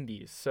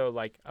 90s. So,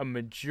 like, a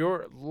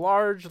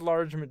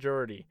large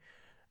majority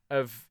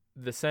of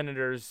the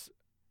senators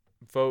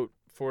vote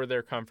for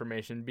their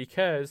confirmation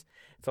because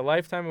it's a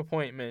lifetime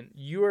appointment.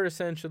 You are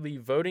essentially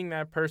voting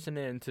that person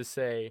in to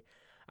say,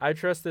 I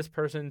trust this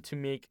person to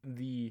make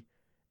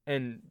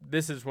and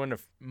this is one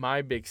of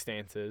my big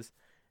stances,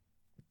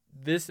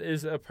 this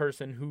is a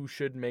person who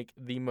should make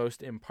the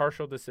most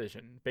impartial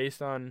decision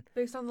based on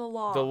the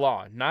law. The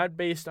law, not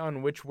based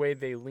on which way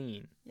they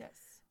lean.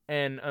 Yes.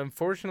 And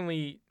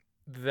unfortunately,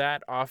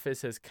 that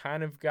office has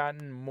kind of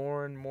gotten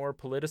more and more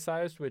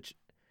politicized, which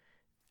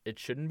it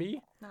shouldn't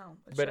be. No.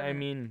 But I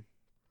mean,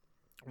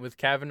 with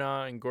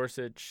Kavanaugh and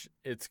Gorsuch,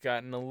 it's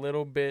gotten a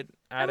little bit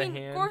out of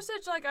hand.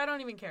 Gorsuch, like, I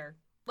don't even care.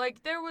 Like,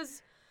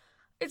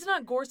 it's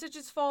not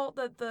Gorsuch's fault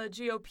that the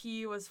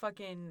GOP was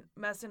fucking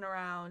messing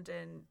around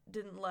and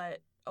didn't let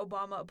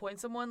Obama appoint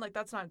someone. Like,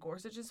 that's not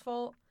Gorsuch's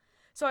fault.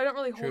 So I don't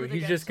really hold it against him.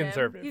 He's just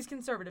conservative. He's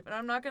conservative, and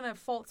I'm not going to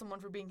fault someone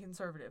for being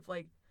conservative.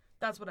 Like,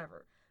 that's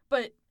whatever.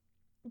 But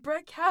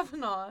Brett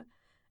Kavanaugh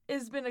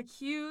has been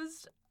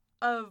accused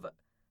of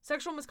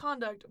sexual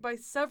misconduct by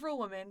several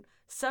women,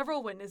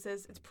 several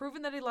witnesses. It's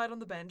proven that he lied on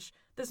the bench.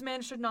 This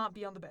man should not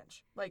be on the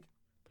bench. Like,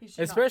 he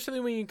should Especially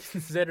when you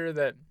consider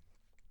that.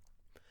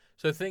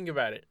 So think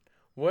about it.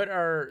 What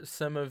are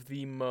some of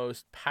the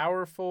most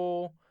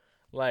powerful,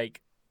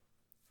 like,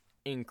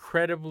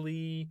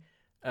 incredibly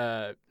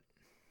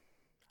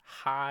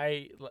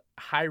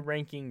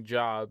high-ranking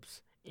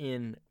jobs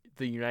in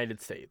the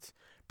United States?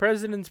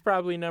 President's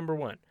probably number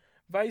one.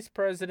 Vice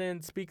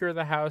President, Speaker of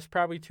the House,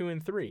 probably 2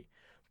 and 3.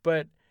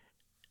 But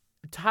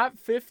top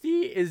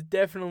 50 is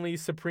definitely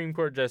Supreme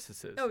Court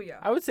justices. Oh, yeah.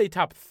 I would say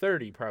top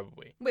 30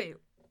 probably. Wait,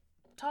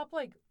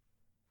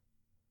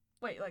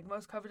 like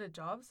most coveted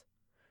jobs?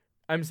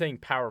 I'm saying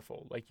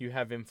powerful, like you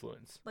have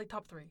influence. Like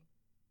top 3.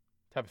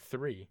 Top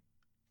 3?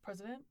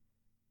 President?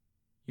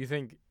 You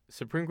think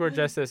Supreme Court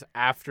justice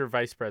after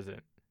vice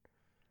president?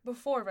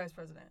 Before vice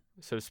president.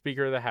 So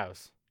Speaker of the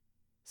House,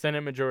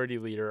 Senate Majority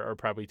Leader are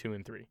probably 2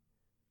 and 3.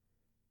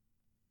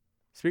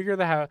 Speaker of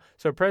the House,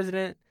 so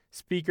President,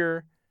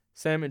 Speaker,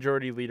 Senate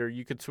Majority Leader,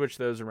 you could switch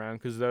those around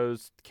because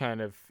those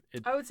kind of...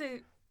 I would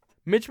say...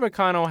 Mitch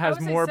McConnell has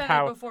more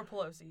power before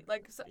Pelosi.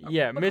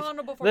 Yeah,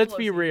 McConnell before let's Pelosi.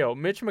 be real.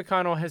 Mitch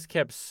McConnell has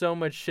kept so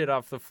much shit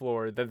off the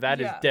floor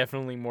that is Yeah.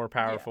 definitely more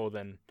powerful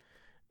than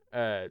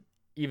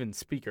even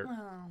Speaker.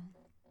 Oh.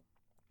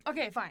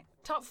 Okay, fine.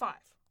 Top 5.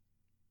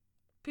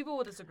 People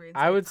will disagree. And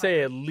I would say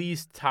higher. at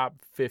least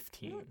top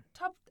 15.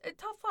 Top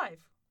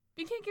 5.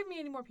 You can't give me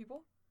any more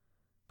people.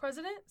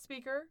 President,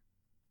 Speaker,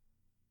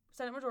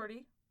 Senate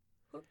Majority.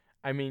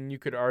 I mean, you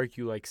could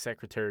argue like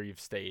Secretary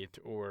of State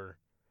or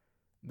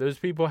those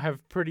people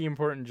have pretty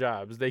important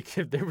jobs. They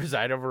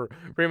preside over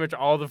pretty much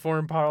all the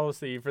foreign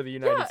policy for the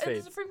United States. Yeah,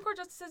 and the Supreme Court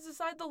justices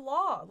decide the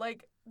law.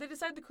 Like, they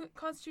decide the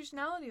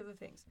constitutionality of the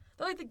things.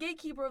 They're like the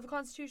gatekeeper of the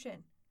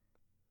Constitution.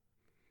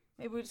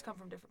 Maybe we just come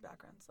from different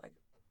backgrounds. Like,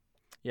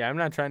 yeah, I'm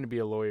not trying to be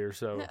a lawyer,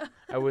 so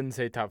I wouldn't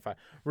say top 5.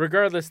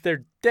 Regardless,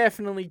 they're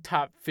definitely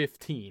top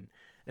 15.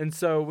 And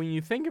so when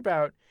you think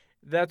about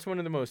that's one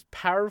of the most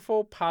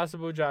powerful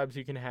possible jobs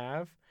you can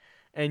have,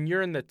 and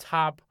you're in the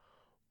top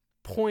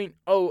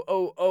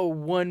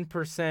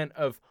 0.0001%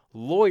 of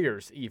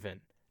lawyers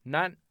even,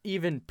 not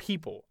even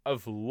people,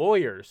 of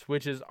lawyers,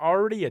 which is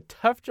already a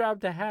tough job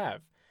to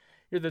have.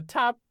 You're the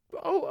top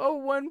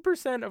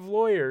 0.001% of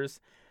lawyers.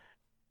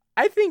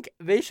 I think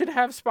they should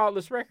have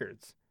spotless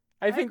records.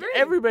 I think agree.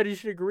 everybody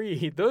should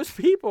agree. Those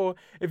people,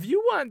 if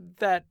you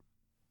want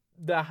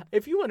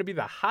if you want to be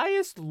the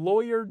highest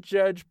lawyer,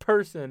 judge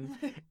person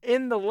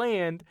in the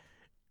land,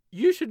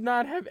 you should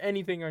not have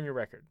anything on your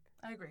record.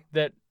 I agree.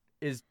 That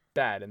is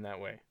bad in that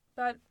way.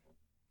 But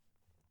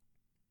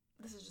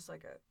this is just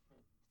like a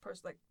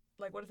person,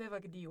 like what if they have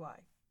like a DUI?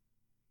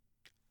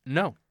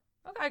 No.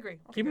 Okay, I agree.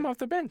 Okay, Keep them off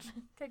the bench.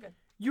 Okay, good.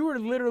 You are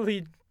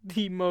literally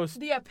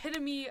the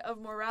epitome of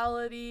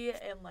morality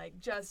and like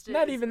justice.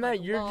 Not even and, that.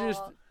 like, You're law.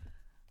 just,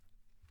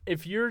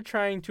 if you're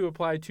trying to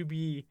apply to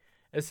be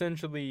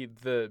essentially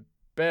the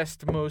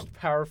best, most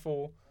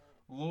powerful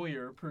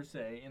lawyer per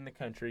se in the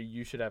country,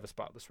 you should have a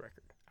spotless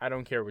record. I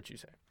don't care what you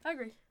say. I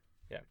agree.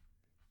 Yeah.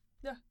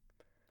 Yeah.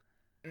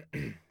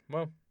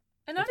 Well,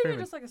 and not it's even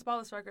pretty just like a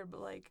spotless record,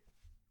 but like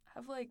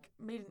have like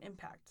made an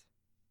impact,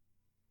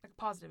 like a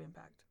positive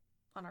impact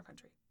on our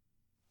country.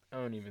 I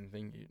don't even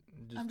think you.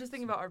 I'm just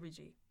thinking about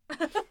RBG.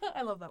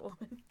 I love that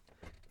woman.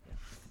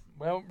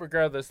 Well,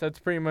 regardless, that's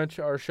pretty much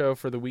our show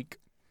for the week.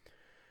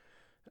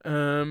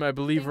 I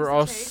believe Things we're to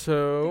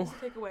also. Things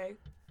to take away.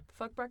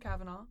 Fuck Brett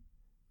Kavanaugh.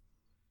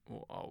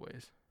 Well,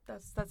 always.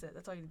 That's it.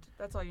 That's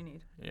all you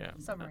need. Yeah.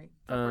 Summary.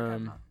 Fuck Brett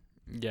Kavanaugh.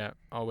 Yeah,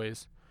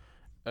 always.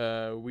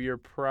 We are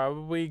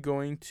probably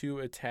going to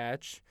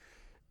attach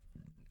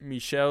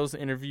Michelle's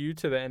interview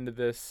to the end of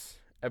this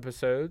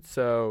episode.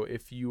 So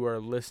if you are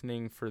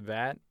listening for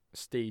that,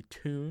 stay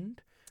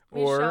tuned.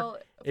 Mechelle, or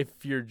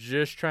if you're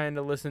just trying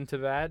to listen to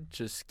that,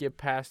 just skip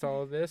past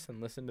all of this and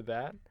listen to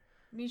that.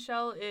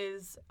 Mechelle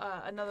is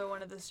another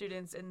one of the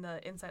students in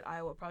the Inside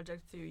Iowa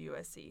project through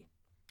USC.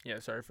 Yeah,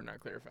 sorry for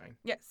not clarifying.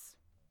 Yes.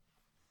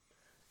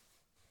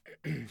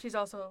 She's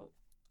also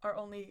our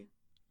only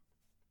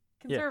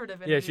conservative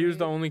interviewee. Yeah, she was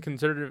the only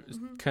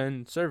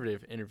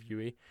conservative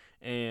interviewee,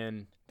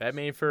 and that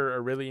made for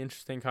a really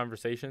interesting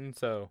conversation.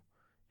 So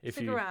if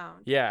Stick you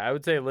around. Yeah, I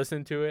would say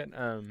listen to it.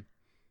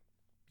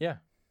 Yeah.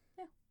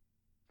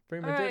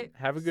 Pretty much Alright, it.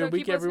 Have a good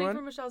week, keep everyone.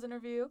 listening for Michelle's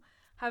interview.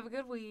 Have a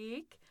good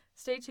week.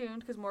 Stay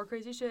tuned because more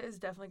crazy shit is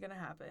definitely going to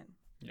happen.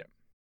 Yeah.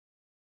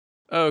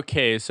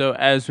 Okay, so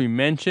as we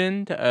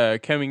mentioned,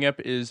 coming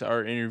up is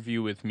our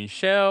interview with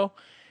Mechelle.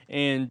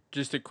 And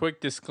just a quick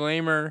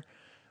disclaimer,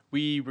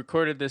 we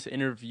recorded this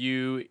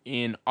interview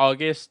in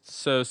August,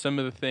 so some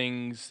of the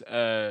things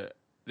that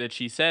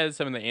she says,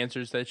 some of the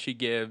answers that she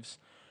gives,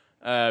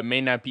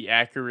 may not be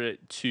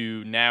accurate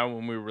to now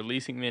when we're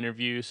releasing the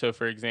interview. So,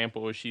 for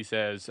example, she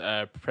says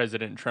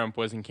President Trump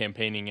wasn't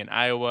campaigning in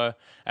Iowa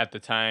at the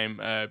time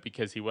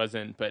because he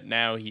wasn't, but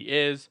now he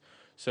is.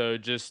 So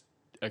just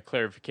a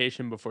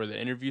clarification before the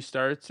interview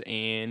starts,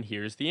 and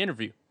here's the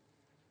interview.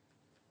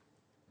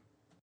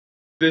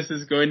 This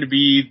is going to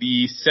be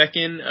the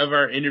second of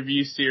our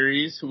interview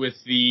series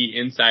with the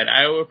Inside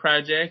Iowa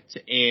project,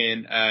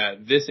 and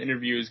this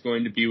interview is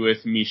going to be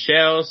with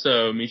Mechelle.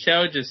 So,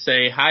 Mechelle, just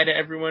say hi to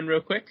everyone real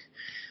quick.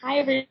 Hi,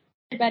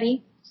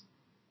 everybody.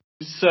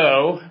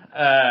 So,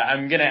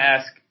 I'm going to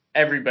ask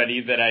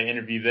everybody that I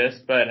interview this,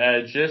 but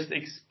just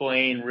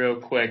explain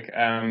real quick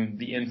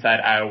the Inside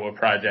Iowa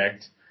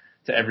project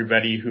to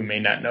everybody who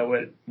may not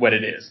know what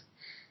it is.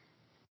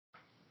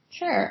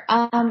 Sure.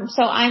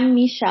 So I'm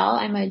Mechelle.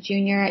 I'm a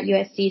junior at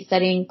USC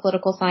studying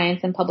political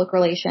science and public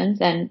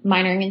relations and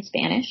minoring in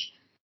Spanish.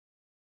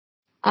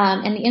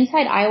 And the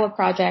Inside Iowa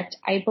project,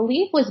 I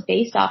believe, was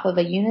based off of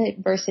a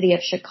University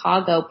of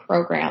Chicago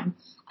program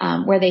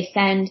where they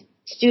send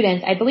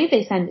students, I believe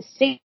they send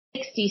 60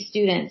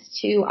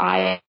 students to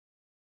Iowa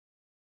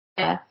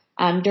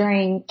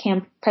during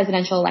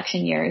presidential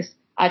election years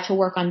to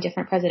work on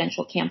different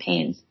presidential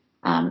campaigns.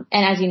 And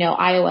as you know,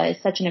 Iowa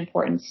is such an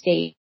important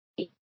state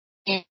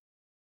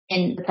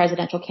in the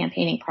presidential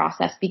campaigning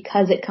process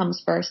because it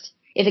comes first.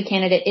 If a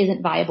candidate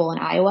isn't viable in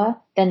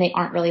Iowa, then they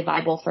aren't really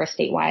viable for a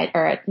statewide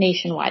or a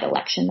nationwide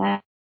election.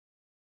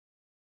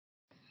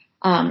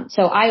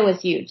 So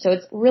Iowa's huge. So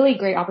it's really a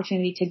great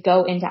opportunity to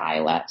go into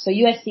Iowa. So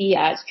USC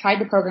has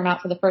tried the program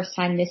out for the first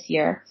time this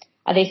year.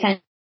 They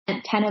sent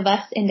 10 of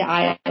us into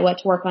Iowa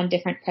to work on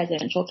different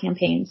presidential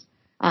campaigns,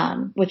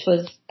 which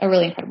was a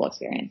really incredible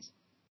experience.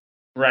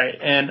 Right.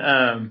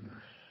 And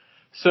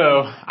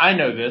so I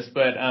know this,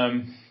 but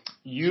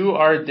you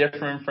are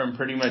different from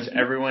pretty much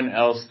everyone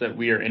else that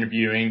we are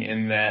interviewing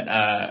in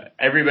that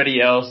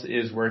everybody else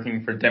is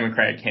working for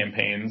Democratic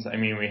campaigns. I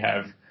mean, we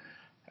have,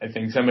 I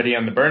think, somebody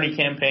on the Bernie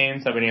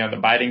campaign, somebody on the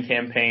Biden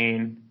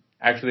campaign.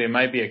 Actually, it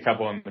might be a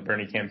couple on the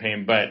Bernie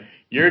campaign, but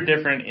you're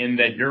different in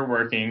that you're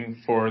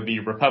working for the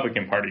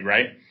Republican Party,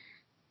 right?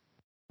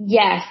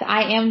 Yes,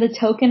 I am the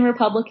token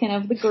Republican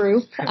of the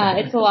group.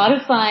 It's a lot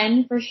of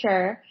fun, for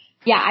sure.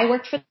 Yeah, I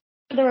worked for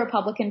the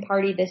Republican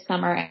Party this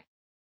summer.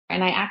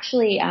 And I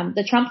actually,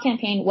 the Trump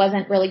campaign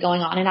wasn't really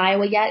going on in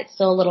Iowa yet. It's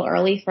still a little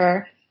early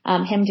for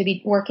him to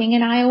be working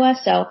in Iowa.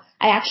 So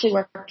I actually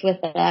worked with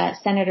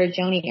Senator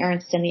Joni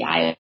Ernst in the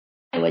Iowa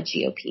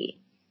GOP.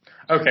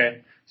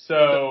 Okay.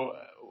 So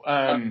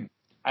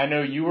I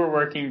know you were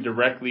working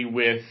directly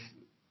with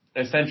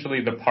essentially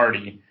the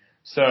party.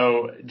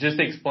 So just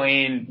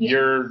explain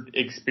your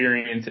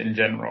experience in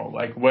general.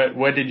 Like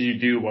what did you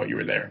do while you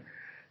were there?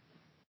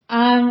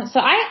 So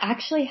I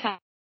actually had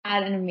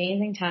an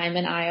amazing time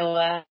in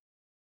Iowa.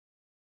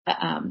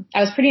 I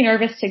was pretty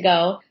nervous to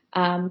go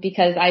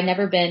because I'd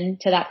never been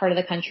to that part of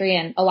the country,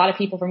 and a lot of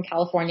people from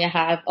California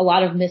have a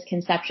lot of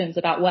misconceptions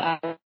about what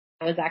Iowa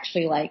was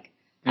actually like.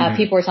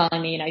 People were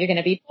telling me, you're going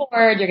to be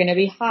bored, you're going to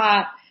be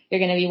hot, you're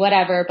going to be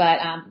whatever, but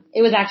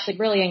it was actually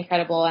really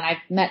incredible, and I've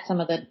met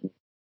some of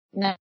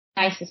the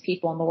nicest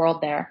people in the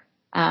world there.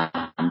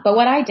 But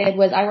what I did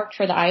was I worked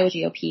for the Iowa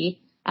GOP.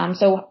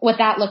 So what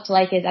that looked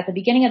like is at the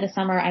beginning of the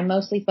summer, I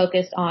mostly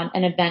focused on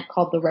an event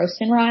called the Roast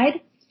and Ride.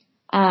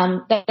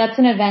 That's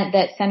an event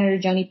that Senator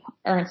Joni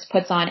Ernst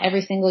puts on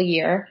every single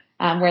year,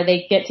 where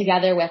they get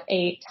together with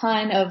a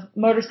ton of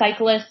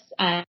motorcyclists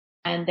and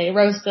they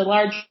roast a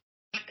large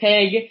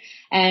pig,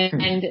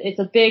 and it's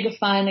a big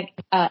fun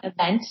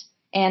event.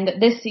 And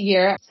this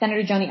year,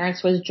 Senator Joni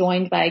Ernst was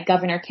joined by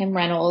Governor Kim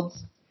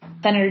Reynolds,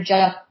 Senator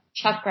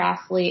Chuck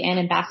Grassley, and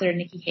Ambassador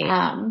Nikki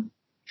Haley.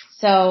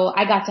 So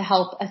I got to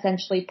help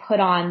essentially put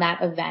on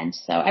that event.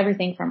 So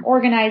everything from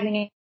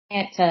organizing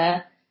it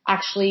to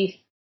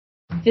actually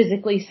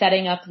physically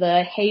setting up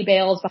the hay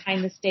bales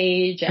behind the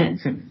stage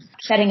and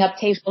setting up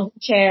tables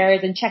and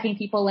chairs and checking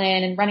people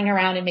in and running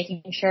around and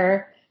making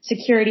sure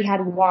security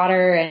had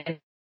water and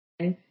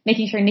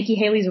making sure Nikki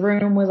Haley's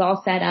room was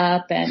all set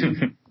up.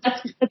 And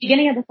that's the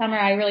beginning of the summer.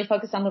 I really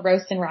focused on the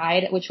Roast and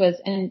Ride, which was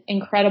an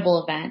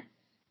incredible event.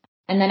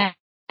 And then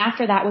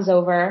after that was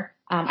over,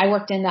 I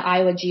worked in the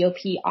Iowa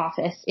GOP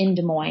office in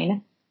Des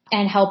Moines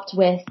and helped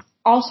with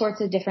all sorts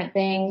of different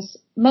things,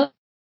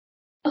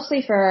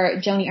 mostly for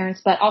Joni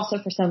Ernst, but also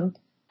for some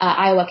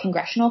Iowa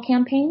congressional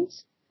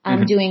campaigns,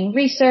 doing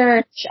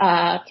research,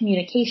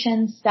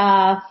 communication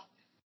stuff,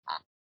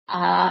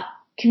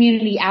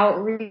 community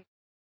outreach,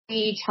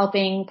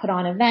 helping put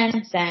on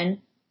events. And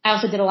I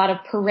also did a lot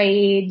of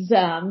parades,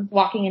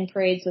 walking in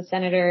parades with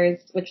senators,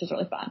 which was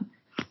really fun.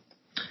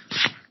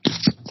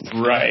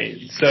 Right.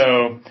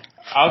 So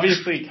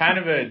obviously kind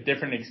of a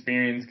different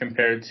experience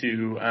compared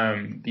to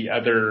the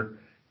other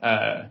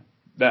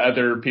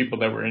people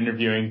that we're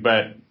interviewing,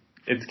 but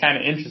it's kind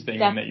of interesting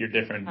in that you're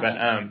different. But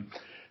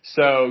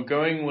so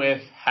going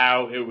with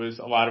how it was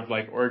a lot of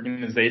like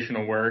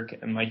organizational work,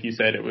 and like you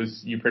said, it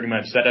was you pretty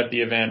much set up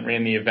the event,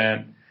 ran the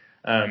event,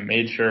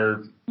 made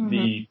sure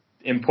the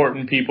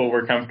important people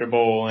were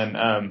comfortable,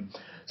 and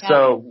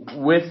so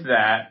with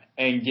that,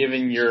 and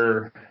given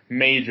your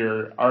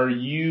major, are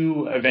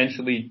you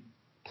eventually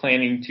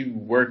planning to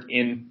work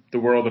in the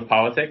world of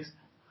politics?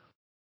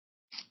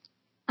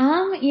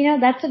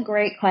 That's a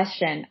great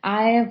question.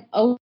 I've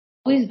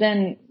always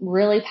been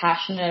really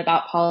passionate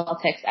about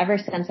politics ever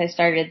since I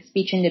started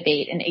speech and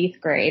debate in 8th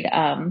grade.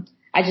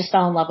 I just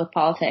fell in love with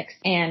politics,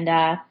 and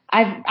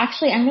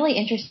I'm really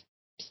interested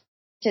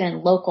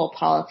in local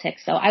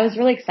politics. So I was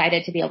really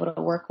excited to be able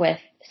to work with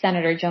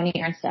Senator Joni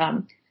Ernst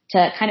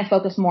to kind of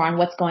focus more on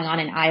what's going on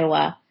in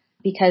Iowa,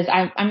 because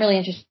I'm really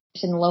interested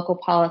in local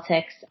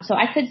politics. So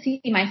I could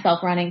see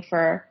myself running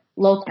for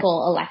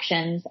local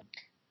elections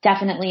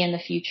definitely in the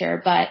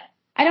future, but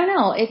I don't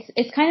know.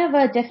 It's kind of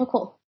a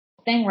difficult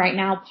thing right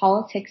now.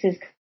 Politics is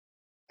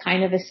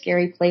kind of a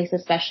scary place,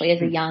 especially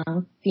as a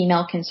young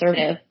female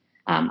conservative.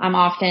 I'm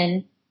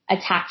often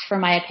attacked for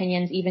my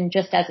opinions, even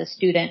just as a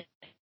student,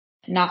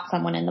 not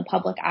someone in the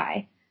public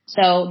eye.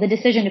 So the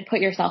decision to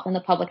put yourself in the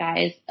public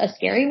eye is a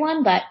scary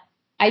one, but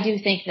I do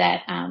think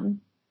that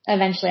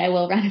eventually I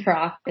will run for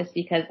office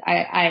because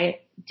I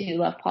do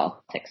love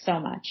politics so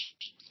much.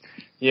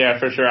 Yeah,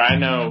 for sure. I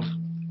know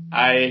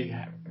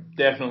I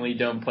definitely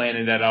don't plan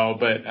it at all,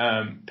 but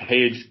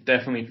Paige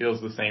definitely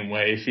feels the same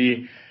way.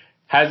 She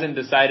hasn't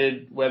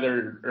decided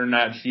whether or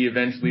not she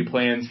eventually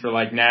plans for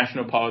like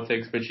national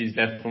politics, but she's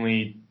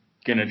definitely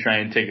going to try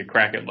and take a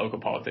crack at local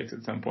politics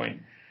at some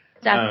point.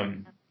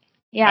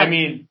 Yeah. I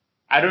mean,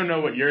 I don't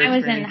know what your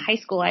experience. I was in high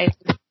school.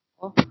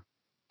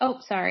 Oh,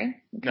 sorry.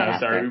 No,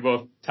 sorry. We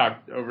both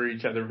talked over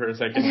each other for a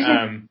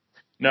second.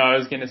 No, I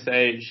was going to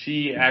say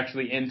she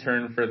actually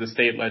interned for the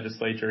state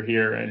legislature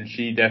here, and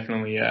she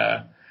definitely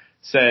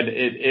said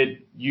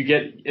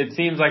it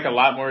seems like a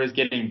lot more is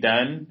getting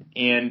done,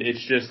 and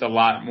it's just a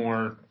lot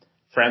more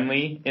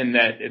friendly in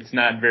that it's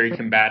not very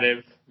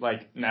combative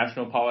like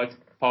national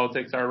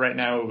politics are right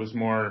now. It was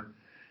more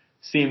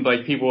seemed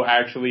like people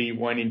actually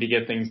wanting to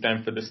get things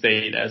done for the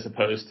state as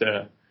opposed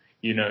to,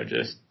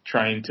 just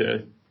trying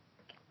to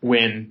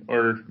win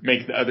or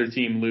make the other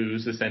team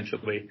lose,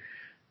 essentially.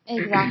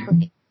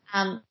 Exactly.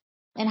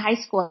 In high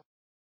school,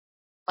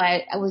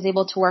 I was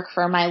able to work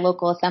for my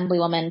local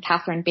assemblywoman,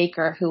 Catherine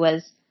Baker, who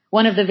was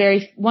one of the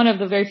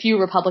very few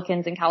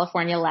Republicans in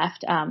California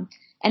left. And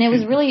it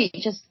was really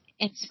just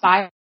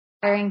inspiring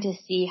to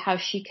see how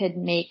she could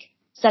make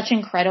such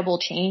incredible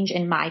change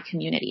in my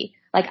community.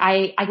 Like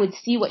I would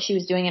see what she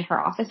was doing in her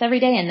office every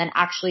day and then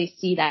actually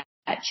see that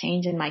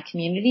change in my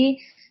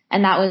community.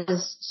 And that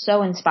was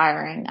so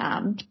inspiring.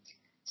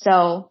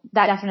 So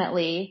that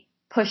definitely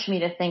pushed me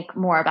to think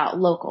more about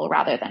local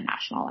rather than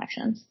national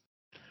elections.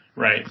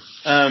 Right.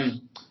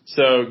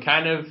 So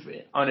kind of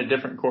on a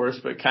different course,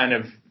 but kind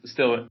of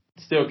still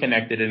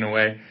connected in a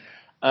way.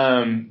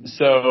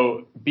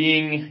 So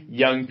being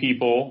young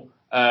people,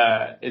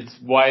 it's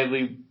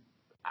widely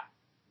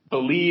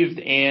believed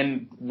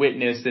and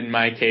witnessed in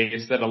my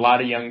case that a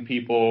lot of young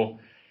people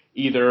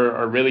either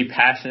are really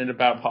passionate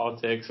about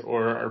politics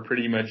or are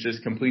pretty much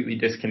just completely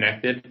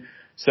disconnected.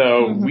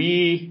 So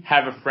we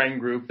have a friend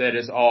group that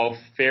is all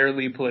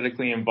fairly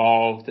politically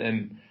involved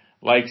and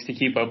likes to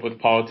keep up with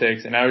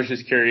politics. And I was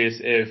just curious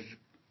if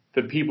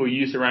the people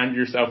you surround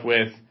yourself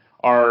with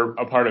are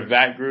a part of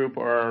that group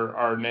or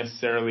are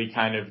necessarily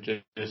kind of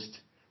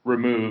just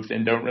removed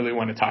and don't really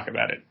want to talk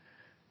about it.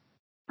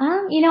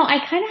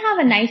 I kind of have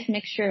a nice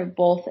mixture of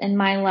both in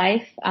my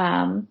life.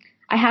 I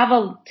have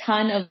a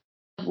ton of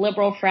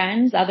liberal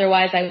friends.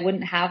 Otherwise, I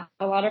wouldn't have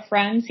a lot of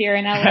friends here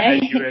in LA.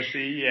 At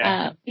USC,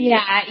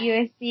 yeah. At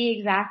USC,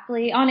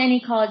 exactly. On any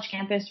college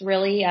campus,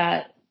 really.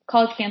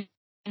 College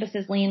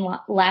campuses lean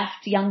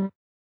left. Young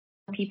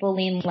people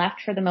lean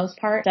left for the most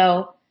part.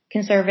 So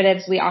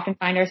conservatives, we often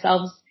find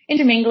ourselves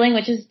intermingling,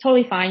 which is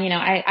totally fine.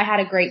 I had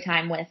a great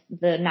time with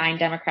the 9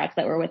 Democrats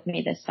that were with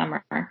me this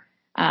summer.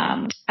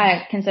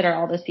 I consider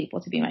all those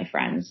people to be my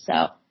friends.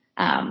 So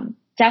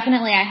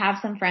definitely I have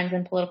some friends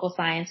in political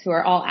science who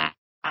are all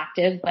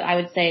active, but I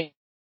would say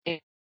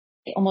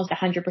almost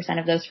 100%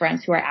 of those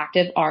friends who are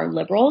active are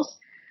liberals.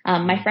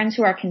 My friends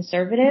who are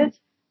conservative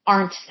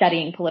aren't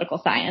studying political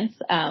science.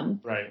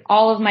 Right.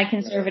 All of my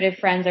conservative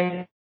friends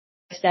are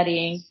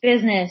studying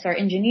business or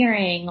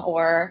engineering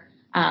or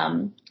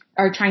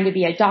are trying to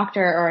be a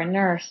doctor or a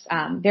nurse.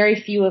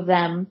 Very few of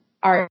them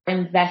are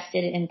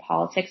invested in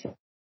politics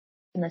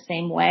in the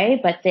same way,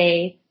 but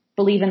they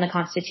believe in the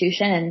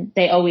Constitution and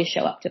they always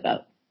show up to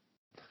vote.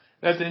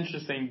 That's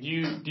interesting. Do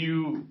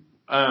you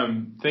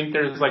think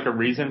there's like a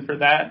reason for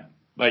that?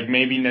 Like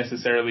maybe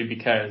necessarily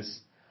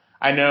because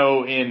I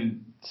know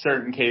in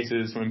certain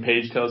cases when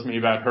Paige tells me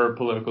about her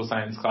political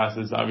science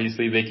classes,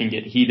 obviously they can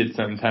get heated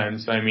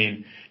sometimes. So, I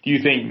mean, do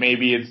you think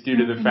maybe it's due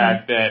to the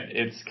fact that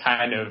it's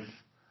kind of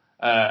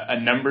a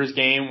numbers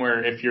game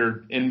where if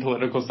you're in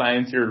political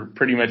science, you're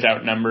pretty much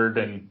outnumbered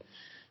and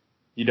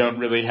you don't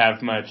really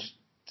have much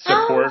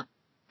support?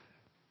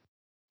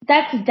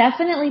 That's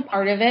definitely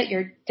part of it.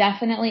 You're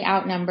definitely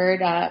outnumbered.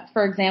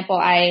 For example,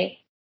 I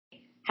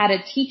had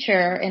a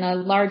teacher in a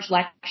large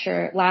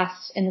lecture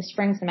in the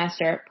spring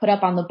semester put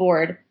up on the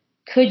board,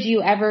 could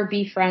you ever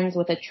be friends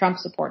with a Trump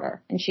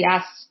supporter? And she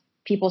asked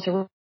people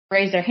to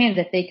raise their hands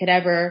if they could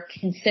ever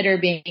consider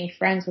being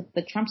friends with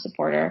the Trump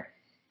supporter.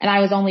 And I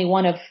was only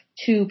one of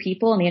 2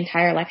 people in the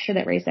entire lecture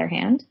that raised their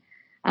hand.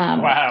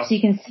 Wow. So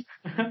you can see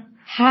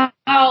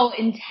how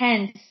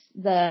intense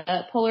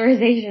the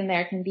polarization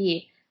there can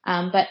be.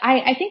 But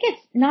I think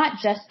it's not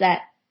just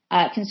that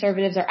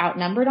conservatives are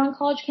outnumbered on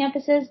college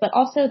campuses, but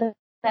also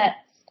that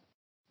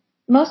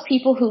most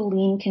people who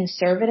lean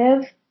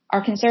conservative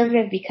are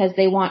conservative because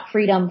they want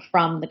freedom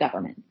from the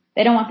government.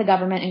 They don't want the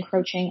government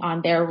encroaching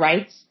on their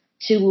rights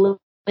to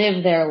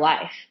live their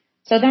life.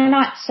 So they're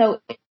not so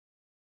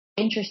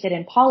interested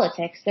in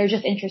politics. They're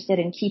just interested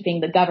in keeping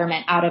the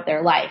government out of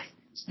their life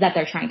that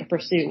they're trying to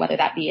pursue, whether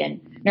that be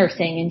in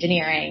nursing,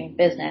 engineering,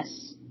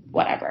 business,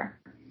 whatever.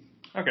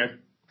 Okay.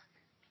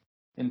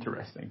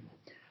 Interesting.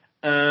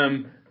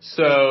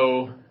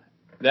 So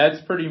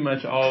that's pretty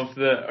much all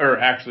of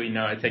actually,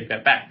 no, I take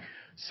that back.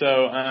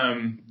 So,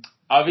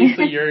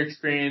 obviously your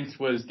experience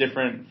was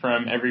different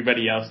from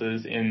everybody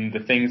else's in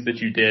the things that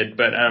you did,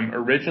 but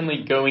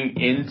originally going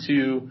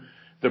into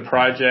the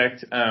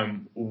project,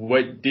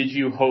 what did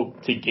you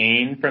hope to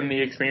gain from the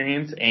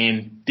experience,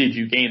 and did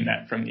you gain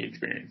that from the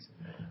experience?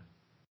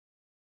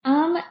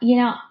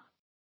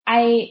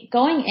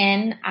 Going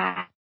in,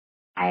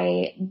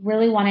 I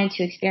really wanted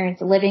to experience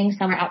living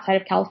somewhere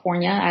outside of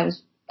California. I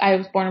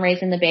was born and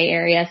raised in the Bay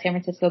Area, San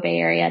Francisco Bay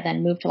Area,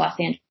 then moved to Los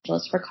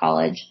Angeles for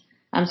college.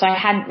 So I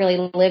hadn't really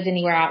lived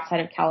anywhere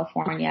outside of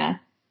California.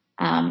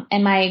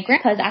 And my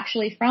grandpa's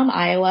actually from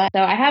Iowa,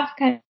 so I have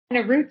kind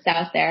of roots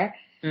out there.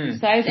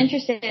 So I was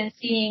interested in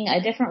seeing a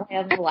different way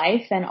of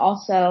life and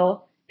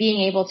also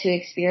being able to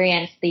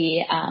experience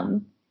the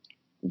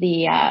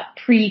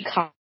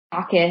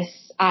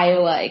pre-caucus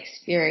Iowa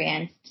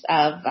experience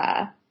of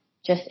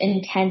just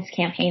intense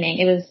campaigning.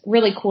 It was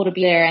really cool to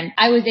be there, and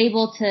I was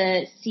able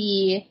to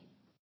see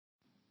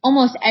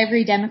almost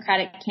every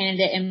Democratic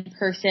candidate in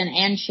person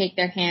and shake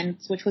their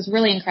hands, which was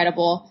really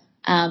incredible.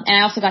 And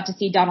I also got to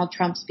see Donald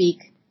Trump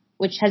speak,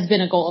 which has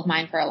been a goal of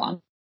mine for a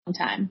long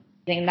time.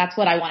 And that's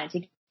what I wanted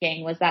to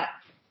gain, was that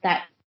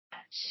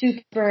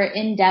super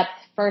in-depth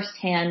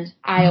firsthand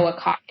Iowa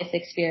caucus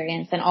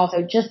experience, and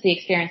also just the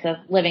experience of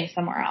living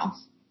somewhere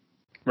else.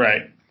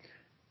 Right.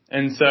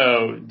 And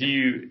so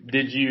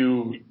did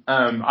you,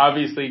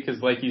 obviously,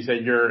 because like you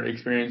said, your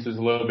experience was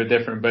a little bit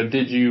different, but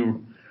did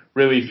you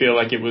really feel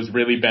like it was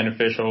really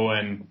beneficial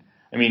and,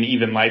 I mean,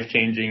 even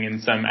life-changing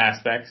in some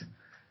aspects?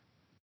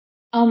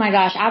 Oh my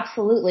gosh,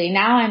 absolutely.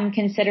 Now I'm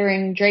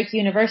considering Drake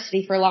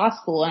University for law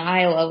school in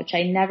Iowa, which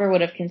I never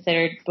would have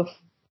considered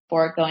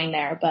before going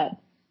there. But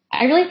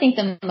I really think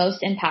the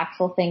most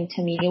impactful thing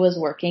to me was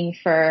working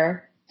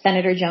for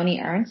Senator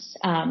Joni Ernst.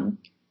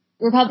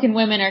 Republican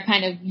women are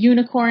kind of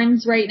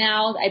unicorns right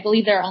now. I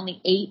believe there are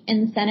only 8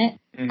 in the Senate.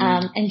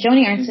 Mm-hmm. And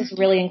Joni Ernst is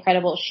really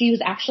incredible. She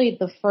was actually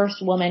the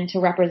first woman to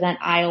represent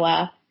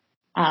Iowa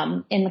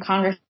in the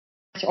Congress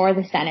or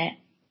the Senate,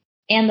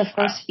 and the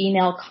first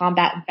female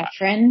combat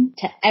veteran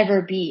to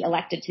ever be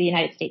elected to the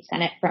United States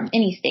Senate from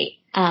any state.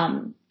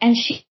 And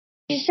she's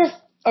just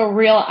a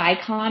real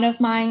icon of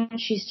mine.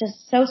 She's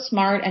just so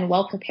smart and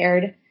well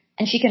prepared,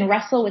 and she can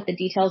wrestle with the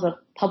details of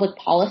public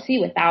policy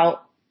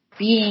without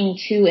being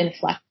too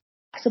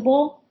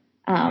inflexible.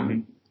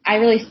 I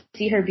really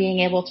see her being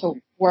able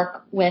to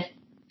work with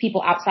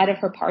people outside of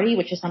her party,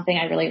 which is something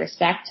I really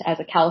respect as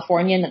a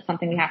Californian. That's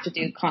something we have to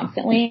do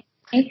constantly.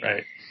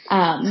 Right.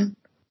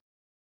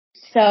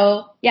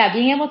 So yeah,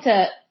 being able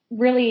to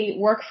really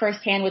work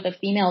firsthand with a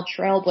female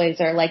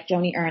trailblazer like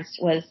Joni Ernst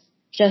was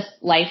just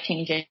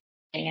life-changing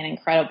and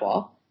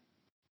incredible.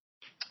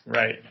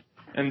 Right.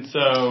 And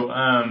so,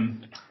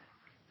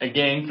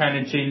 again, kind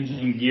of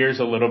changing gears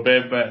a little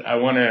bit, but I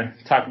want to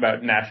talk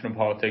about national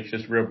politics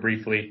just real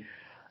briefly.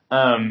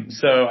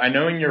 So I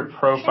know in your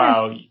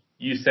profile,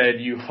 you said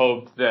you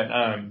hoped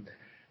that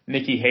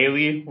Nikki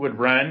Haley would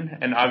run,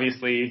 and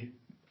obviously,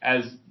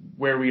 as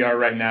where we are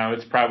right now,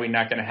 it's probably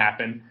not going to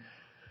happen.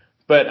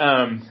 But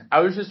I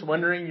was just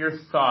wondering your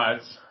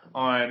thoughts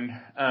on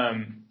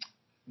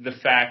the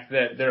fact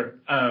that there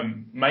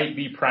might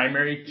be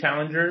primary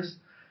challengers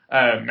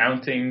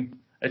mounting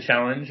a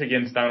challenge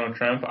against Donald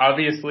Trump.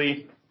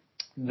 Obviously,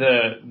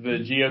 the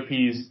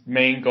GOP's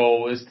main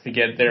goal is to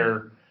get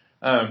their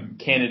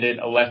candidate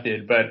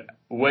elected, but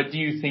what do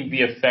you think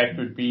the effect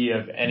would be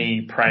of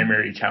any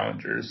primary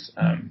challengers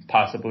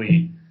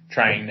possibly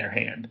trying their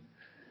hand?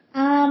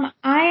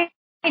 I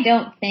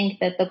don't think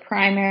that the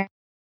primary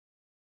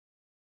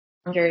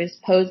challengers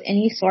pose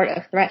any sort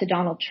of threat to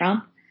Donald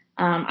Trump.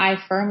 I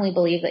firmly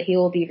believe that he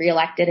will be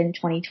reelected in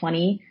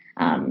 2020,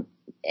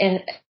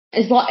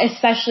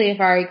 especially if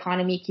our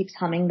economy keeps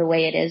humming the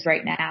way it is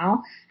right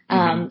now.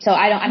 So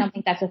I don't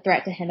think that's a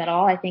threat to him at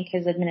all. I think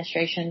his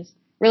administration's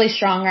really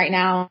strong right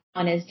now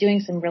and is doing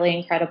some really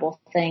incredible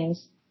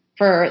things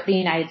for the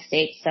United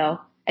States. So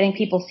I think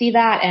people see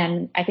that,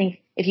 and I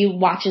think if you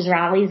watch his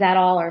rallies at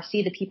all or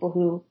see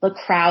the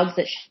crowds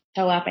that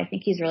show up, I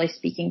think he's really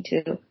speaking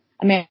to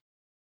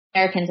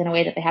Americans in a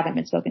way that they haven't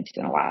been spoken to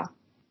in a while.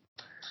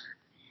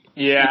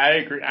 Yeah, I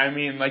agree. I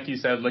mean, like you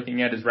said,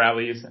 looking at his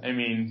rallies, I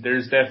mean,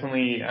 there's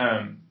definitely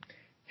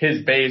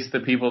his base,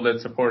 the people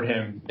that support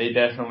him, they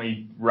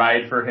definitely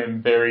ride for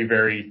him very,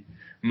 very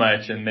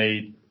much, and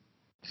they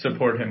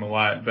support him a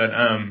lot. But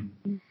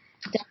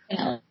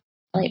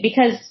definitely,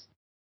 because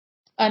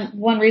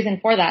one reason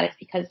for that is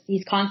because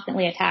he's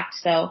constantly attacked.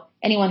 So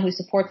anyone who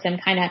supports him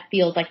kind of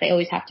feels like they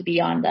always have to be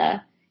on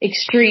the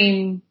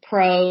extreme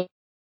pro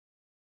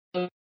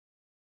to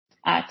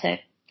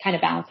kind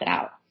of balance it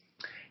out.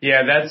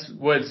 Yeah, that's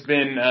what's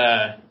been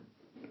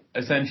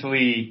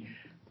essentially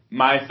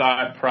my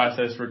thought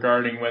process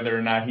regarding whether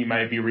or not he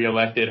might be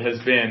reelected has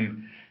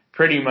been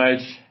pretty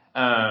much,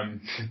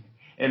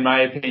 in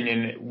my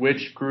opinion,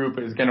 which group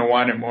is going to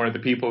want it more, the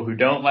people who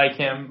don't like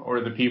him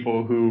or the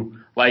people who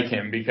like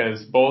him,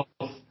 because both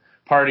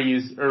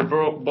parties or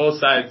both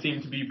sides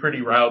seem to be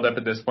pretty riled up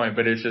at this point,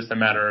 but it's just a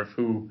matter of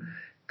who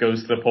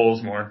goes to the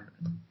polls more.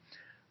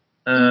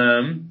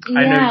 I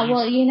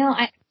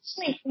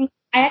actually think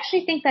I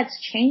actually think that's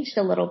changed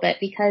a little bit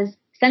because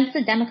since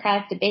the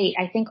Democratic debate,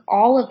 I think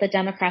all of the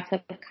Democrats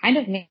have kind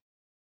of made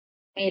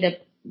a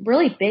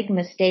really big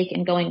mistake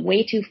in going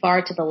way too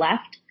far to the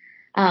left.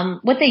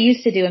 What they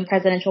used to do in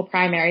presidential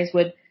primaries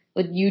would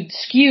you'd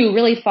skew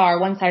really far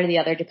one side or the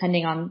other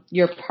depending on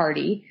your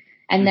party.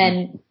 And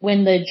then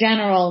when the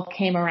general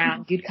came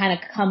around, you'd kind of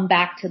come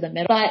back to the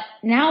middle. But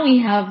now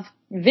we have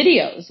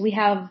videos, we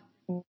have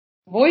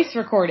voice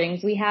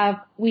recordings,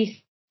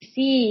 we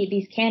see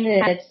these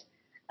candidates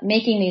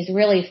making these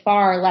really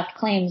far left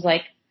claims.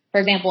 Like, for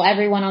example,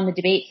 everyone on the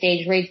debate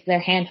stage raised their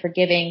hand for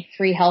giving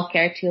free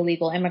healthcare to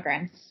illegal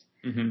immigrants.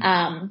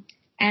 And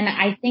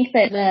I think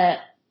that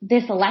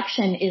this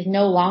election is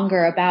no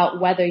longer about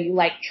whether you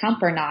like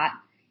Trump or not.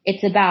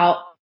 It's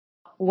about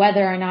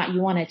whether or not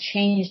you want to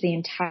change the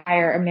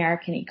entire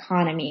American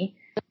economy,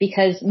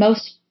 because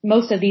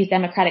most of these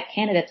Democratic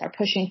candidates are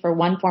pushing for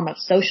one form of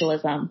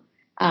socialism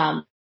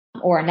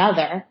or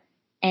another,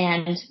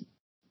 and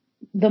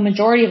the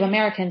majority of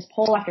Americans,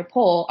 poll after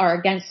poll, are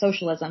against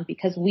socialism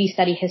because we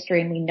study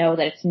history and we know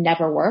that it's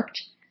never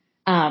worked.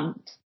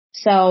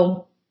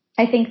 So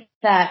I think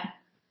that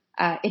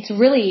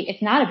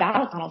it's not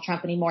about Donald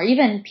Trump anymore.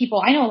 Even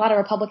people, I know a lot of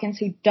Republicans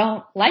who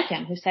don't like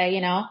him, who say,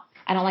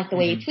 I don't like the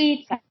way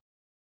he tweets.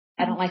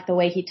 I don't like the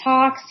way he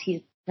talks.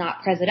 He's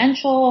not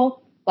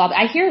presidential. Well,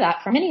 I hear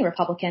that from many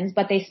Republicans,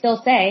 but they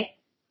still say,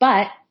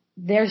 but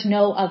there's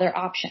no other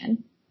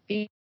option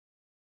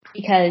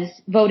because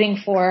voting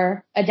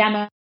for a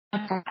Democrat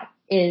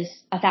is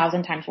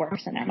 1,000 times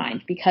worse in their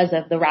mind because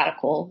of the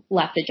radical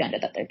left agenda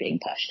that they're being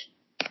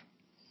pushed.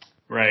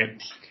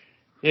 Right.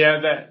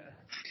 Yeah,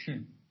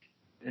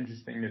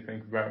 interesting to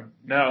think about.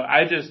 No,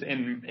 I just,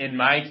 in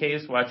my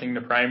case, watching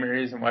the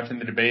primaries and watching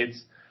the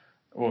debates,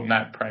 well,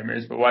 not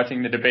primaries, but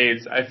watching the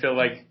debates, I feel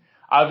like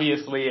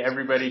obviously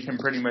everybody can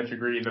pretty much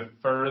agree the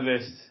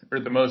furthest or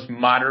the most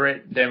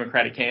moderate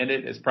Democratic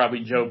candidate is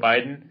probably Joe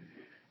Biden.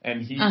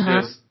 And he's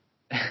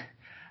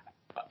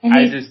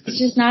he's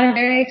just not a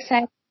very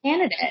exciting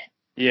candidate.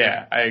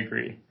 Yeah, I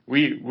agree.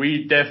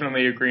 We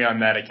definitely agree on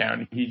that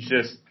account. He's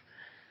just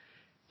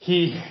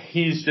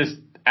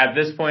at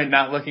this point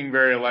not looking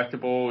very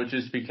electable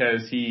just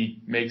because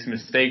he makes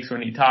mistakes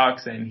when he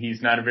talks and he's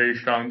not a very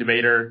strong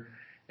debater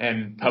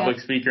and public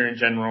speaker in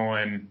general,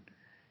 and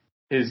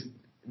his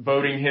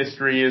voting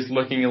history is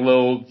looking a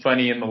little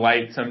funny in the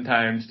light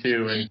sometimes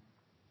too. And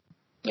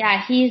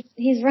yeah,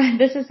 he's run.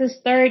 This is his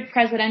third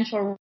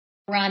presidential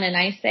run, and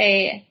I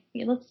say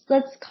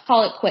let's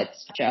call it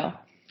quits, Joe.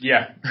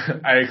 Yeah,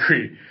 I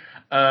agree.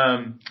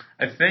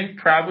 I think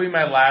probably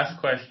my last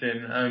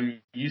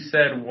question. You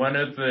said one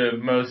of the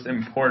most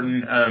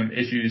important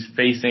issues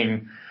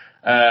facing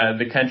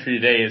the country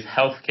today is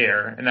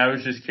healthcare, and I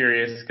was just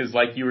curious because,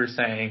 like you were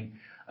saying,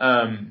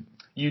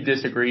 you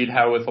disagreed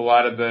how with a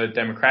lot of the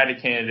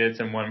Democratic candidates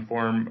in one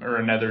form or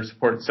another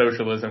support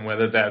socialism,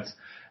 whether that's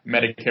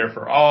Medicare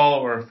for all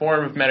or a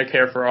form of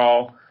Medicare for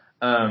all.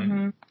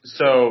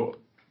 So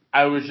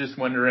I was just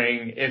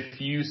wondering if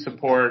you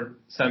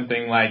support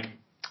something like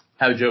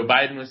how Joe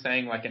Biden was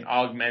saying, like an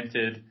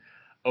augmented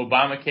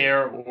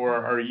Obamacare, or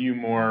are you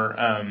more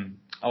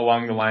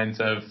along the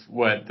lines of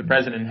what the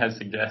president has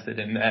suggested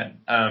in that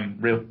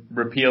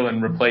repeal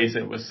and replace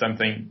it with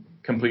something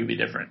completely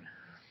different?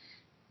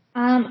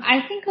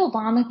 I think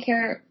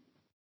Obamacare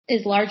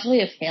is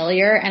largely a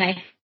failure, and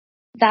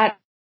that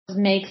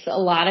makes a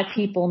lot of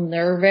people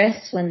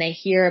nervous when they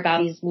hear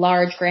about these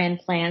large grand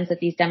plans that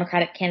these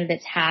Democratic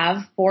candidates have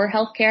for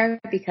healthcare,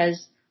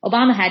 because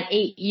Obama had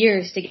 8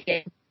 years to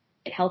get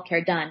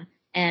healthcare done,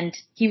 and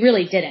he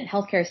really didn't.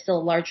 Healthcare is still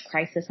a large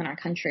crisis in our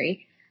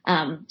country.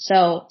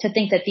 So to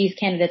think that these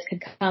candidates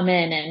could come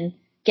in and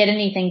get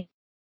anything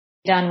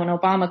done when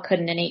Obama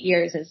couldn't in 8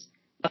 years is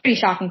pretty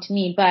shocking to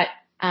me. But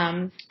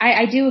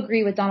I do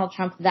agree with Donald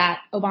Trump that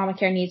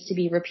Obamacare needs to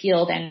be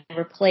repealed and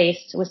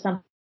replaced with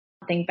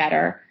something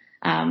better.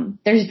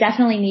 There's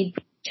definitely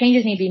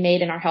changes need to be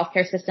made in our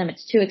healthcare system.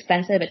 It's too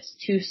expensive. It's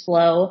too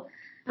slow.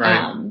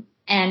 Right.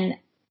 And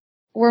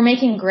we're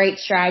making great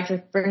strides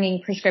with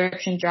bringing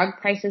prescription drug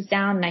prices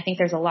down. And I think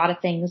there's a lot of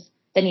things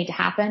that need to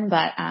happen.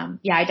 But,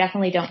 I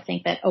definitely don't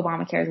think that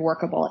Obamacare is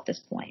workable at this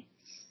point.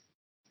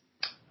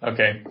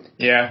 Okay.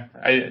 Yeah.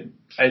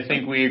 I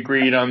think we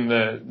agreed on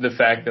the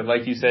fact that,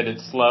 like you said,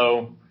 it's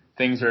slow.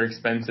 Things are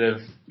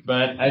expensive.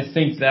 But I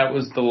think that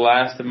was the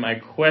last of my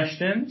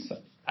questions.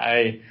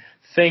 I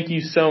thank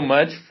you so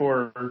much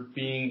for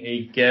being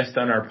a guest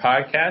on our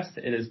podcast.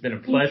 It has been a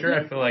pleasure.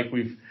 I feel like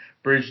we've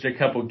bridged a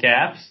couple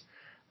gaps.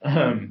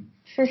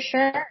 For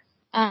sure.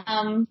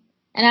 And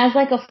as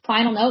like a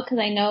final note, because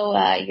I know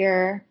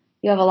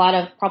you have a lot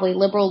of probably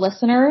liberal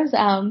listeners,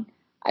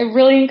 I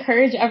really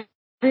encourage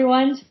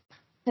everyone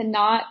to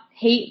not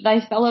hate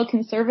thy fellow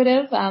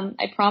conservative.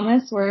 I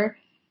promise we're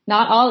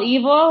not all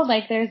evil.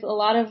 Like, there's a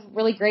lot of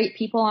really great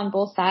people on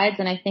both sides,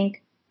 and I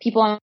think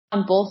people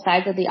on both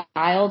sides of the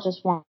aisle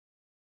just want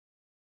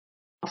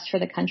best for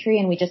the country,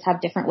 and we just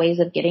have different ways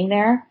of getting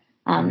there.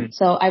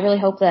 So I really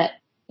hope that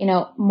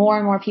more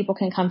and more people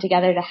can come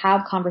together to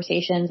have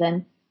conversations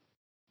and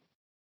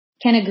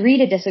can agree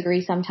to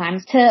disagree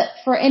sometimes.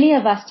 For any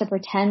of us to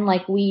pretend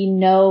like we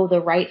know the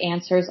right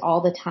answers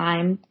all the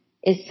time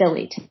is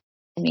silly to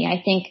me.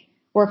 I think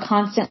we're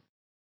constantly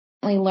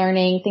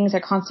learning. Things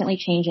are constantly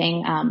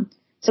changing.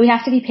 So we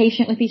have to be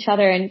patient with each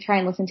other and try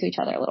and listen to each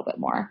other a little bit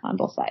more on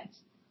both sides.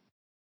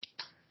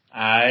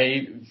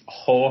 I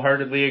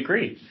wholeheartely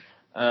agree.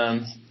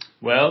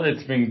 Well,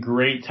 it's been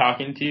great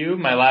talking to you.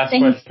 My last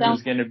question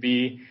was going to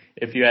be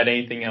if you had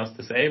anything else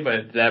to say,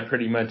 but that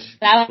pretty much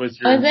was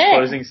your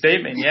closing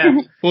statement. Yeah.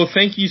 Well,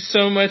 thank you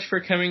so much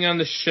for coming on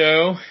the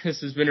show.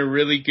 This has been a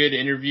really good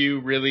interview,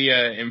 really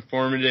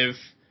informative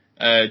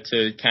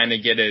to kind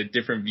of get a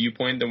different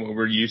viewpoint than what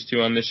we're used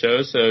to on the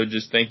show. So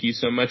just thank you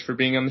so much for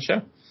being on the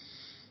show.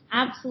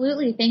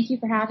 Absolutely. Thank you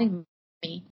for having me.